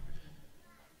treat,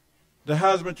 the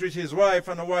husband treats his wife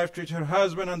and the wife treats her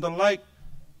husband and the like,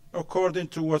 according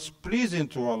to what's pleasing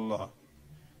to Allah.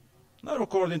 Not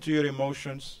according to your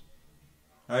emotions.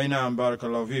 أي نعم بارك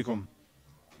الله فيكم.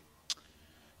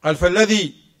 قال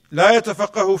فالذي لا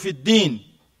يتفقه في الدين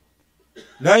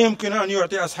لا يمكن أن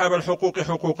يعطي أصحاب الحقوق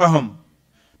حقوقهم.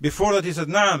 Before that he said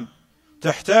نعم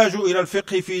تحتاج إلى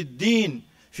الفقه في الدين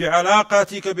في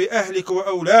علاقاتك بأهلك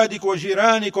وأولادك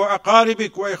وجيرانك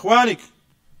وأقاربك وإخوانك.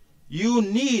 You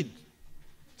need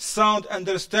sound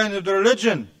understanding of the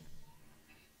religion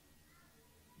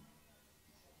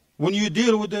when you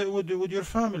deal with your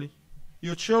family,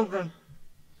 your children,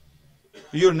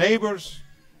 your neighbors,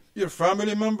 your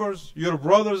family members, your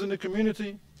brothers in the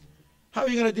community. How are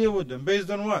you going to deal with them? Based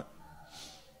on what?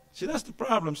 See, that's the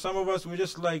problem. Some of us, we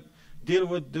just deal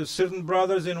with the certain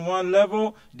brothers in one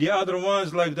level, the other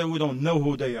ones like that we don't know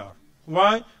who they are.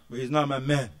 Why? Well, he's not my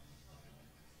man.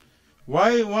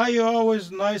 Why are you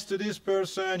always nice to this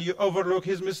person? You overlook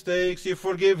his mistakes, you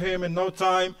forgive him in no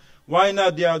time. Why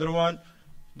not the other one?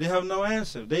 They have no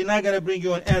answer. They're not going to bring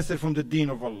you an answer from the deen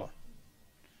of Allah.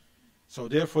 So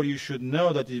therefore you should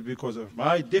know that it's because of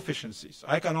my deficiencies.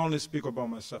 I can only speak about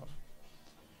myself.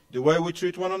 The way we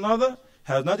treat one another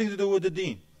has nothing to do with the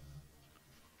deen.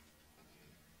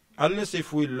 Unless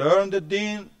if we learn the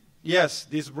deen, yes,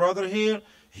 this brother here,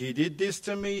 he did this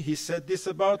to me, he said this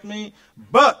about me,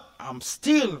 but I'm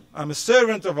a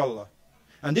servant of Allah.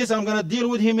 And this I'm going to deal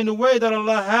with him in a way that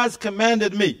Allah has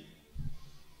commanded me.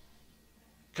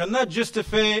 Cannot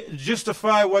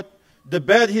justify what the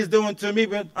bad he's doing to me,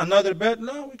 but another bad.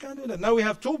 No, we can't do that. Now we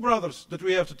have 2 brothers that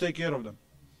we have to take care of them.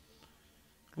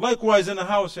 Likewise in the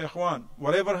house, ikhwan,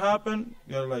 whatever happened,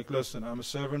 you're like, listen, I'm a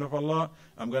servant of Allah.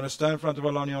 I'm going to stand in front of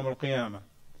Allah on Yawm al-Qiyamah.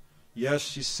 Yes,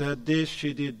 she said this,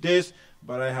 she did this,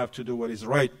 but I have to do what is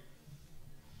right.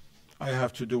 I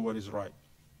have to do what is right.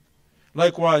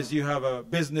 Likewise, you have a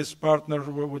business partner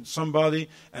with somebody,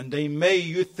 and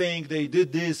you think they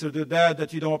did this or did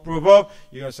that you don't approve of.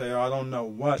 You're going to say, I don't know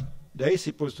what. They're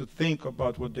supposed to think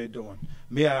about what they're doing.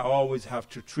 Me, I always have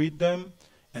to treat them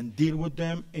and deal with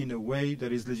them in a way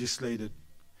that is legislated.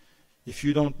 If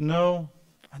you don't know,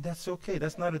 and that's okay.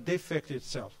 That's not a defect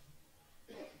itself.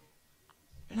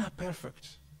 You're not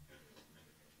perfect.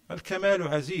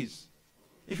 Al-Kamalu Aziz.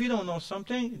 If you don't know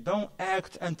something, don't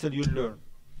act until you learn.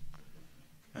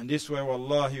 And this way,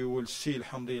 wallahi, you will see,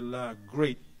 alhamdulillah,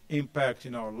 great impact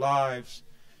in our lives,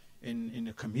 in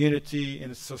the community, in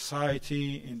the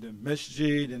society, in the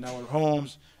masjid, in our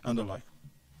homes, and the like.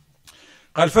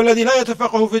 قال فالذي لا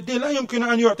يتفقه في الدين لا يمكن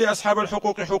أن يعطي أصحاب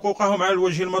الحقوق حقوقهم على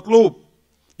الوجه المطلوب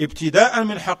ابتداء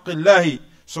من حق الله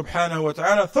سبحانه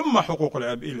وتعالى ثم حقوق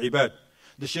العباد.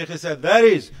 The Shaykh said that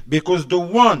is because the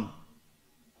one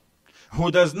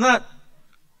who does not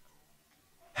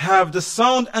have the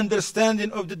sound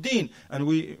understanding of the deen, and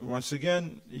once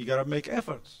again, you got to make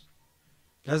efforts.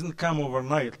 It doesn't come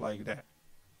overnight like that.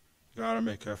 You gotta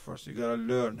make efforts. You gotta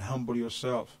learn, humble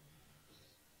yourself.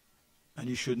 And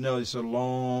you should know it's a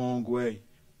long way.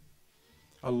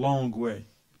 A long way.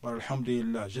 But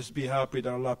alhamdulillah, just be happy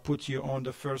that Allah put you on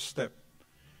the first step.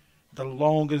 The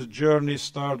longest journey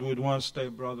starts with one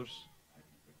step, brothers.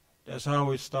 That's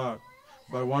how it starts.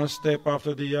 But one step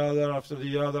after the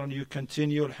other, and you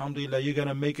continue, alhamdulillah, you're going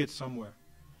to make it somewhere.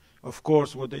 Of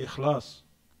course, with the ikhlas.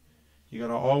 You got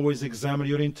to always examine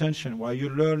your intention. Why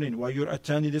you're learning, why you're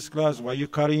attending this class, why you're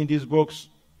carrying these books,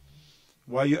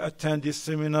 why you attend these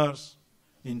seminars.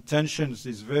 Intentions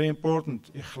is very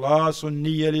important. Ikhlasun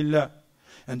niyya lillah.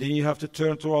 And then you have to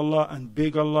turn to Allah and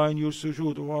beg Allah in your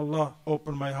sujood. Oh Allah,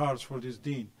 open my heart for this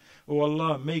deen. Oh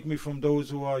Allah, make me from those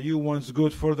who are you once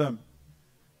good for them.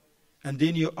 And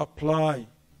then you apply.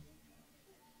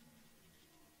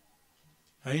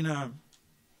 Ayna'am.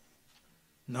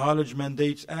 Knowledge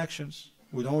mandates actions.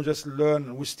 We don't just learn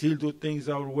and we still do things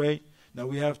our way. Now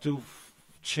we have to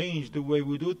change the way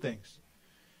we do things.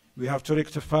 We have to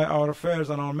rectify our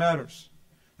affairs and our matters.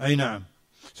 Ayna'am.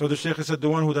 So the Shaykh said, the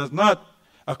one who does not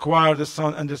acquire the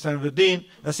sound understanding of the deen,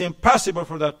 it's impossible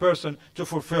for that person to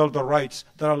fulfill the rights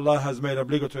that Allah has made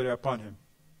obligatory upon him.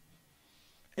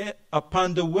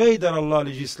 Upon the way that Allah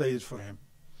legislated for him.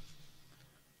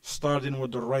 Starting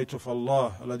with the right of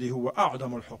Allah, الذي هو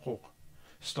أعظم الحقوق.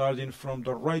 Starting from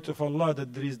the right of Allah,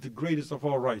 that there is the greatest of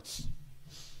all rights.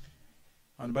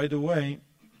 And by the way,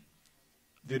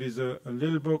 there is a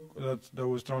little book that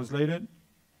was translated.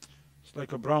 It's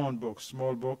like a brown book,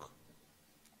 small book.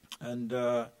 And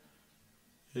it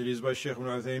is by Shaykh Ibn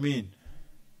Uthaymeen.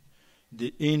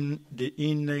 The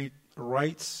innate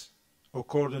rights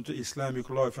according to Islamic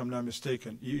law, if I'm not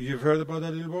mistaken. You've heard about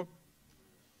that little book?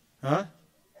 Huh?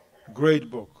 Great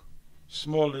book.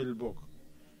 Small little book.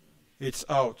 It's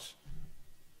out.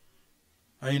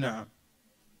 Aina.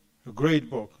 A great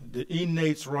book. The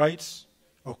innate rights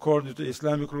according to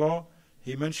Islamic law.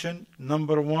 He mentioned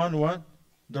number one, what?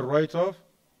 The right of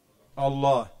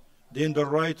Allah. Then the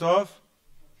right of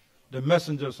the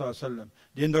Messenger ﷺ.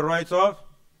 Then the right of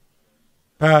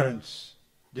parents.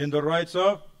 Then the rights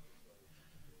of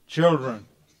children.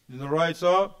 Then the rights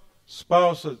of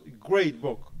spouses. Great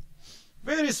book.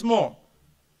 Very small.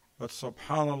 But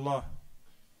subhanallah,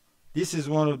 this is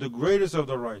one of the greatest of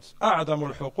the rights.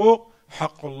 أعظم الحقوق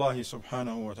حق الله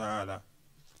سبحانه وتعالى.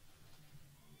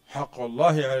 حق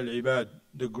الله على العباد.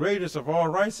 The greatest of all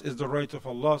rights is the right of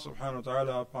Allah subhanahu wa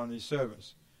ta'ala upon his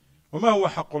servants. وما هو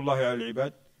حق الله على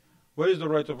العباد? What is the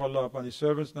right of Allah upon his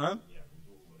servants? نعم.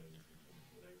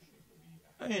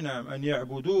 أي نعم أن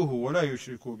يعبدوه ولا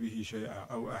يشركوا به شيئا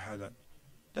أو أحدا.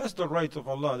 That's the right of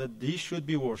Allah, that he should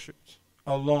be worshipped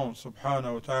alone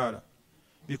subhanahu wa ta'ala,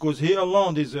 because he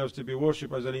alone deserves to be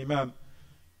worshipped. As al-Imam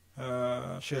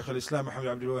Shaykh al-Islam Muhammad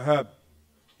Abdul Wahhab,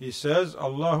 he says,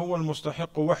 Allah huwa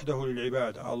al-mustahiq wahdahu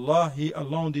lil-ibad. Allah, he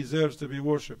alone deserves to be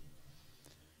worshipped.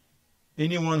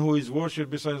 Anyone who is worshipped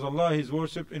besides Allah, he is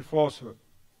worshipped in falsehood.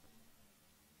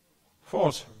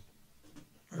 Falsehood.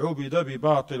 عُبِدَ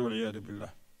بِبَاطِلُ وَالْعِيَاذُ بِاللَّهِ.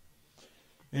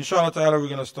 Inshallah ta'ala, we're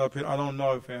going to stop here. I don't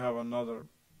know if I have another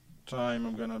time.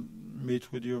 I'm going to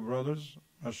meet with you, brothers.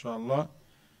 MashaAllah.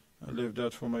 I leave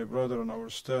that for my brother and our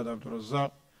Ustad,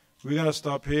 Ar-Razzaaq. We're going to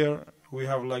stop here. We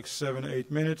have like 7-8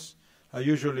 minutes. I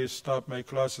usually stop my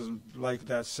classes like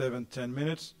that, 7-10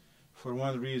 minutes, for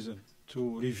one reason,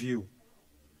 to review.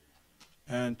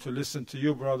 And to listen to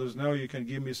you, brothers, now you can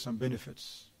give me some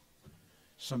benefits.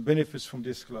 Some benefits from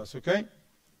this class, okay?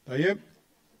 Tayyib?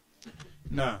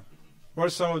 Now, what are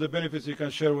some of the benefits you can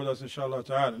share with us, inshallah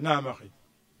ta'ala? Naam, akhi.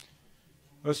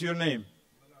 What's your name?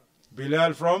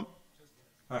 Bilal from?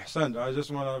 Ahsan. I just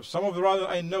want to, some of the brothers,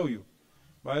 I know you.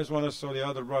 But I just want to show the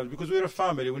other brothers, because we're a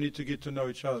family, we need to get to know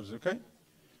each other, okay?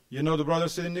 You know the brother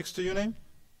sitting next to your name?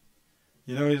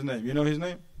 You know his name? You know his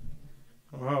name?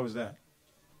 Oh, how is that?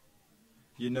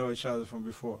 You know each other from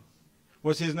before.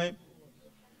 What's his name?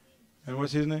 And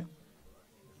what's his name?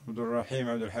 Abdul Rahim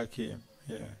Abdul Hakim.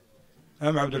 Yeah.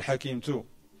 I'm Abdul Hakim too.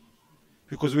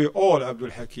 Because we're all Abdul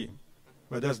Hakim.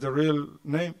 But that's the real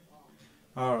name?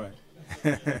 Alright.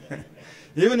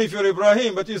 Even if you're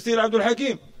Ibrahim, but you're still Abdul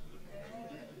Hakim.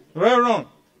 Right or wrong?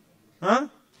 Huh?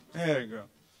 There you go.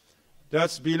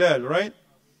 That's Bilal, right?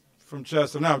 From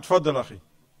Chester. Now, تفضل أخي.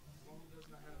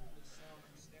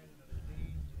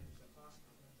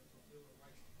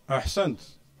 Ahsant.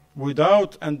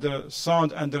 Without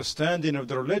sound understanding of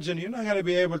the religion, you're not going to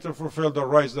be able to fulfill the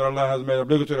rights that Allah has made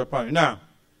obligatory upon you. Now,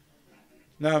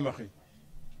 akhi.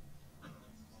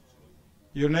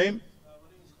 Your name?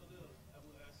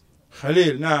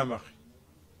 Khalil. Naam, akhi.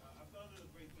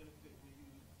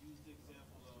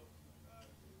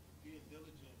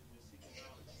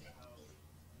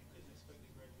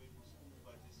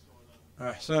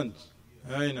 أحسنت.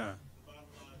 أين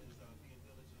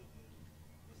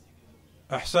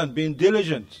أحسنت. Being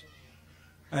diligent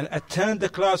and attend the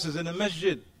classes in the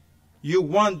masjid. You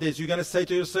want this. You're going to say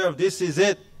to yourself, this is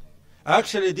it.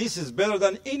 Actually, this is better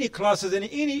than any classes in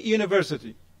any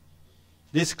university.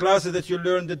 These classes that you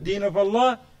learn the deen of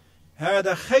Allah,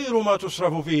 هذا خير ما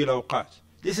تصرف فيه الأوقات.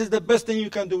 This is the best thing you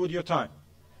can do with your time.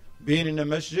 Being in the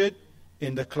masjid,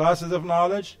 in the classes of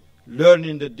knowledge,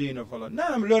 learning the deen of Allah. Now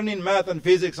I'm learning math and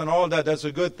physics and all that. That's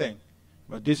a good thing.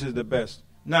 But this is the best.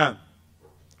 Naam.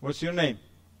 What's your name?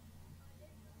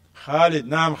 Khalid.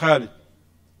 Naam Khalid.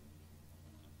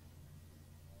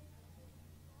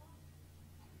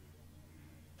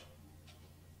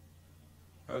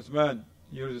 Uthman,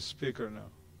 you're the speaker now.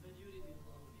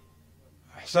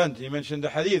 Ahsant, he mentioned the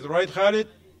hadith, right Khalid?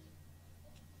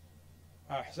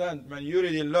 Ahsant, man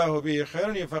yuridillahu bihi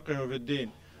khairan yafaqihu fid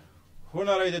din. Who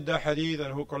narrated the hadith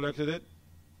and who collected it?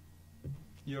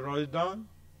 You wrote it down?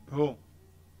 Who?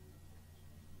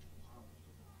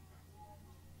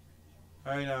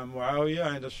 أين معاوية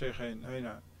عند الشيخين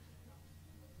أين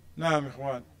نعم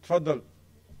إخوان تفضل.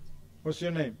 What's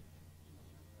your name?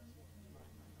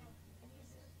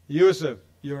 Yusuf.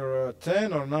 You're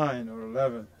 10 or 9 or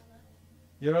 11?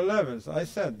 You're 11. So I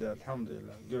said that.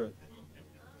 Alhamdulillah. Good.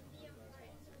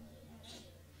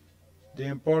 The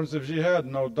importance of jihad,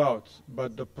 no doubt.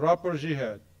 But the proper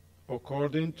jihad,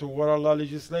 according to what Allah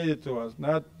legislated to us,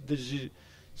 not the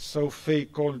so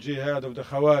fake called jihad of the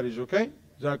Khawarij, okay?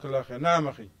 Jazakallah khair.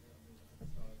 Naam akhi.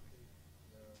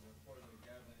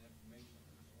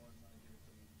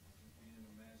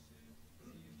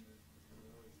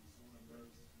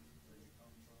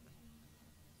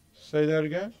 Say that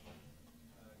again.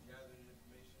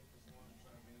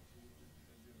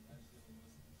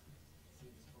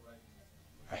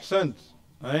 أحسنت.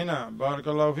 أي نعم. بارك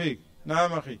الله فيك.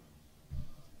 نعم أخي.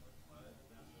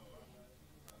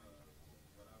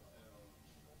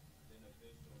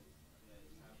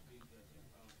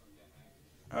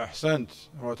 أحسنت.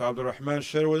 What Abdul Rahman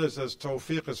shared with us as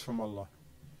tawfiq is from Allah.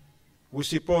 We're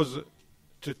supposed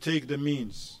to take the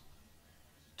means.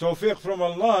 Tawfiq from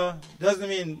Allah doesn't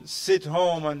mean sit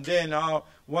home and then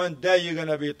one day you're going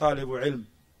to be talibu ilm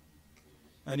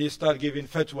and you start giving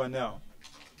fatwa now.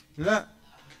 La.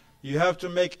 You have to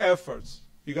make efforts.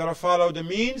 You got to follow the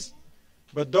means,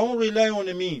 but don't rely on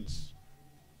the means.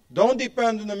 Don't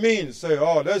depend on the means. Say,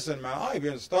 oh, listen, man, I've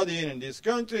been studying in this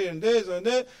country and this and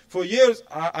that for years.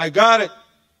 I got it.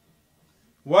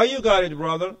 Why you got it,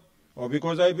 brother? Oh,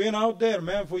 because I've been out there,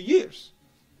 man, for years.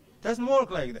 Doesn't work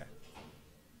like that.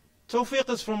 Tawfiq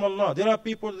is from Allah. There are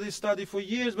people that study for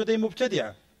years, but they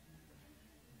mubtadi'ah.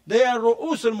 They are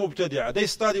ru'us al-mubtadi'ah. They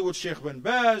study with Sheikh bin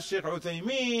Baz, Sheikh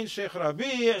Uthaymeen, Sheikh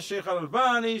Rabi', Sheikh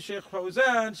Al-Albani, Sheikh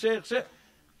Fawzan, Sheikh.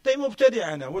 They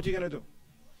mubtadi'ah now. What are you going to do?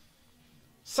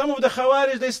 Some of the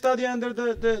Khawarij, they study under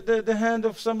the hand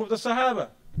of some of the Sahaba.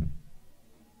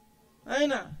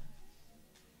 Aina.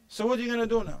 So what are you going to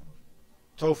do now?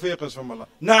 Tawfiq is from Allah.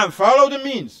 Now follow the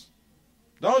means.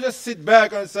 Don't just sit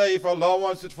back and say, if Allah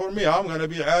wants it for me, I'm going to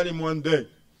be alim one day.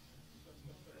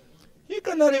 You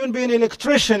cannot even be an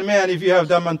electrician, man, if you have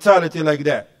that mentality like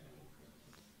that.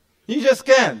 You just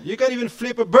can't. You can't even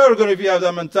flip a burger if you have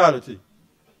that mentality.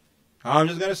 I'm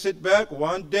just going to sit back.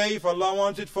 One day, if Allah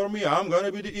wants it for me, I'm going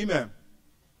to be the imam.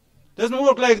 Doesn't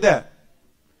work like that.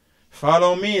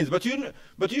 Follow means. But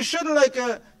you shouldn't like,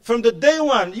 from the day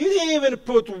one, you didn't even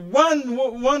put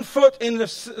one foot in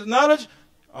the knowledge.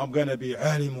 I'm going to be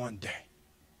alim one day.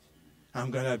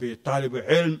 I'm going to be talib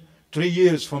ilm 3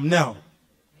 years from now.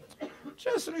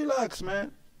 Just relax,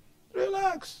 man.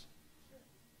 Relax.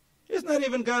 It's not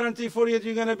even guaranteed for you that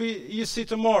you're going to be, you see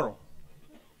tomorrow.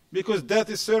 Because death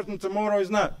is certain, tomorrow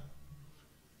is not.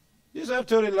 You just have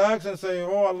to relax and say,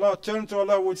 oh Allah, turn to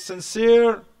Allah with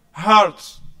sincere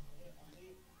hearts.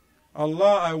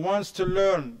 Allah, I want to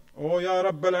learn. Oh Ya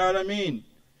Rabbal Alameen.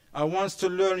 I want to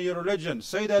learn your religion.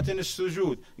 Say that in the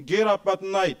sujood. Get up at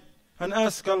night and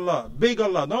ask Allah. Beg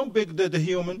Allah. Don't beg the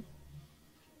human.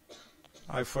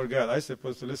 I forgot. I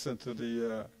supposed to listen to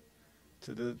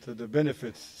the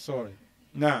benefits. Sorry.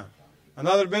 Now,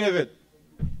 another benefit.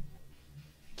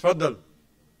 تفضل.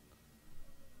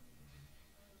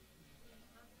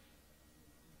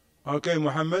 Okay,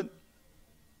 Muhammad.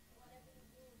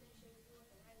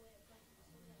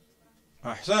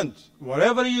 Ahsant.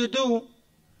 Whatever you do,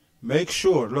 make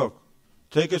sure. Look,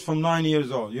 take it from 9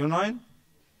 years old. You're 9?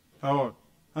 How old?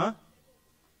 Huh?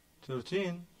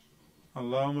 13.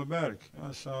 Allahumma barik.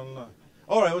 MashaAllah.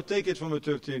 All right, we'll take it from a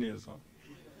 13 years old.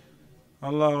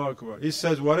 Allahu Akbar. He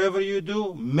says, whatever you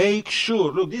do, make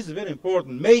sure. Look, this is very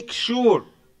important. Make sure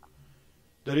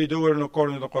that you do it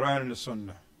according to the Quran and the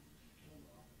Sunnah.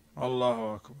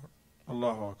 Allahu Akbar.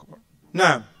 Allahu Akbar.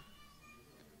 Now,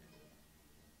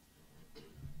 you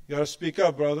gotta speak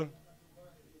up, brother.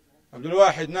 Abdul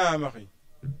Wahid, naam, akhi.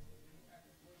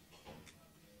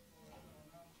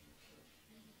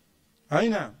 I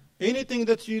know. Anything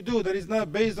that you do that is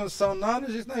not based on sound knowledge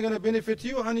is not going to benefit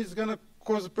you, and it's going to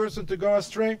cause a person to go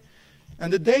astray.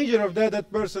 And the danger of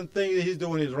that person thinking that he's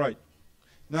doing it right.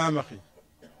 Naam, akhi.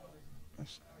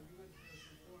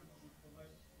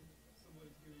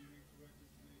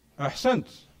 أحسنت.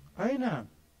 أي نعم.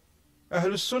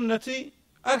 أهل السنة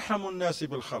أرحم الناس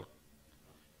بالخلق.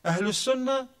 أهل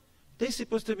السنة, they're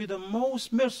supposed to be the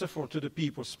most merciful to the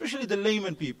people, especially the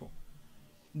layman people.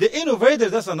 The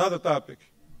innovators, that's another topic.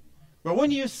 But when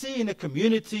you see in a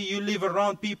community, you live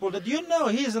around people that you know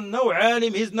he's no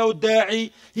alim, he's no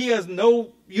da'i, he has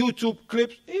no YouTube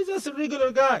clips, he's just a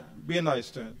regular guy. Be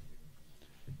nice to him.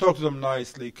 Talk to them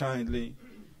nicely, kindly.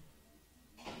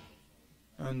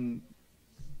 And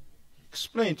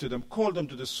explain to them, call them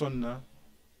to the sunnah.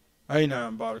 Ay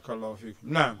naam, barakallahu fikum.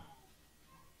 Naam.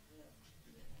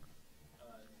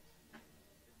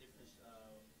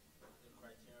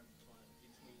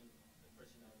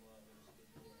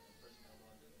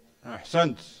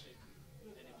 أحسنت.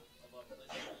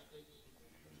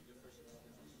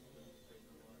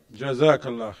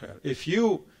 Jazakallah khair. If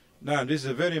you, now this is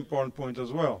a very important point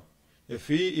as well.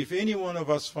 If any one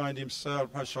of us find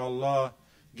himself, mashallah,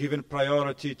 giving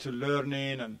priority to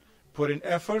learning and putting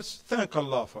efforts, thank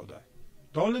Allah for that.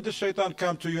 Don't let the shaitan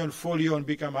come to you and fool you and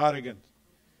become arrogant.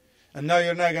 And now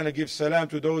you're not going to give salam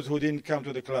to those who didn't come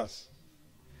to the class.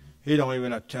 He don't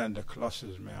even attend the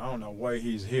classes, man. I don't know why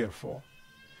he's here for.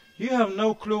 You have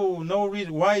no clue, no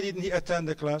reason. Why didn't he attend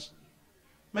the class?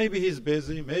 Maybe he's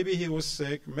busy. Maybe he was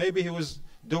sick. Maybe he was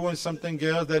doing something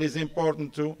else that is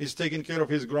important too. He's taking care of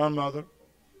his grandmother.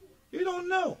 You don't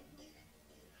know.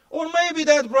 Or maybe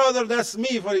that brother, that's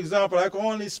me, for example. I can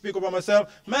only speak about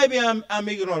myself. Maybe I'm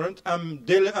ignorant. I'm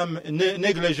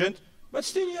negligent. But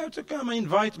still you have to come and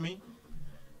invite me.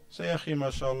 Say, Akhi,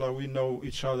 mashallah, we know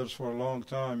each other for a long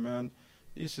time, man.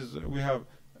 We have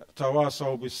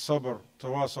tawasaw bil sabr,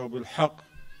 tawasaw bil haqq.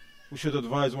 We should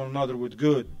advise one another with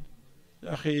good.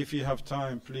 Akhi, if you have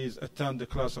time, please attend the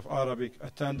class of Arabic,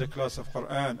 attend the class of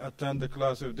Quran, attend the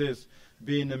class of this.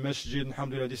 Be in the masjid,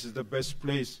 alhamdulillah, this is the best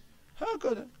place. How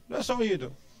could that's all you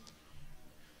do.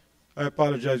 I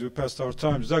apologize, we passed our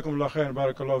time. Jazakumullah khairan,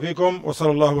 barakallahu fikum, wa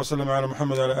sallallahu wa sallam ala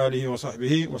Muhammad ala alihi wa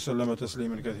sahbihi, wa sallama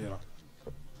tasliman kathira.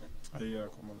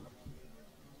 Ayyakum Allah.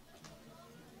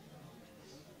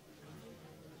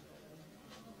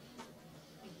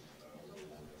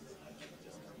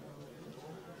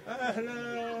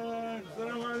 أهلا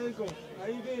السلام عليكم. How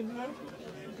you been, man?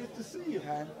 Good to see you.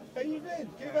 How you been?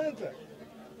 كيف أنت؟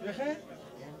 يا أخي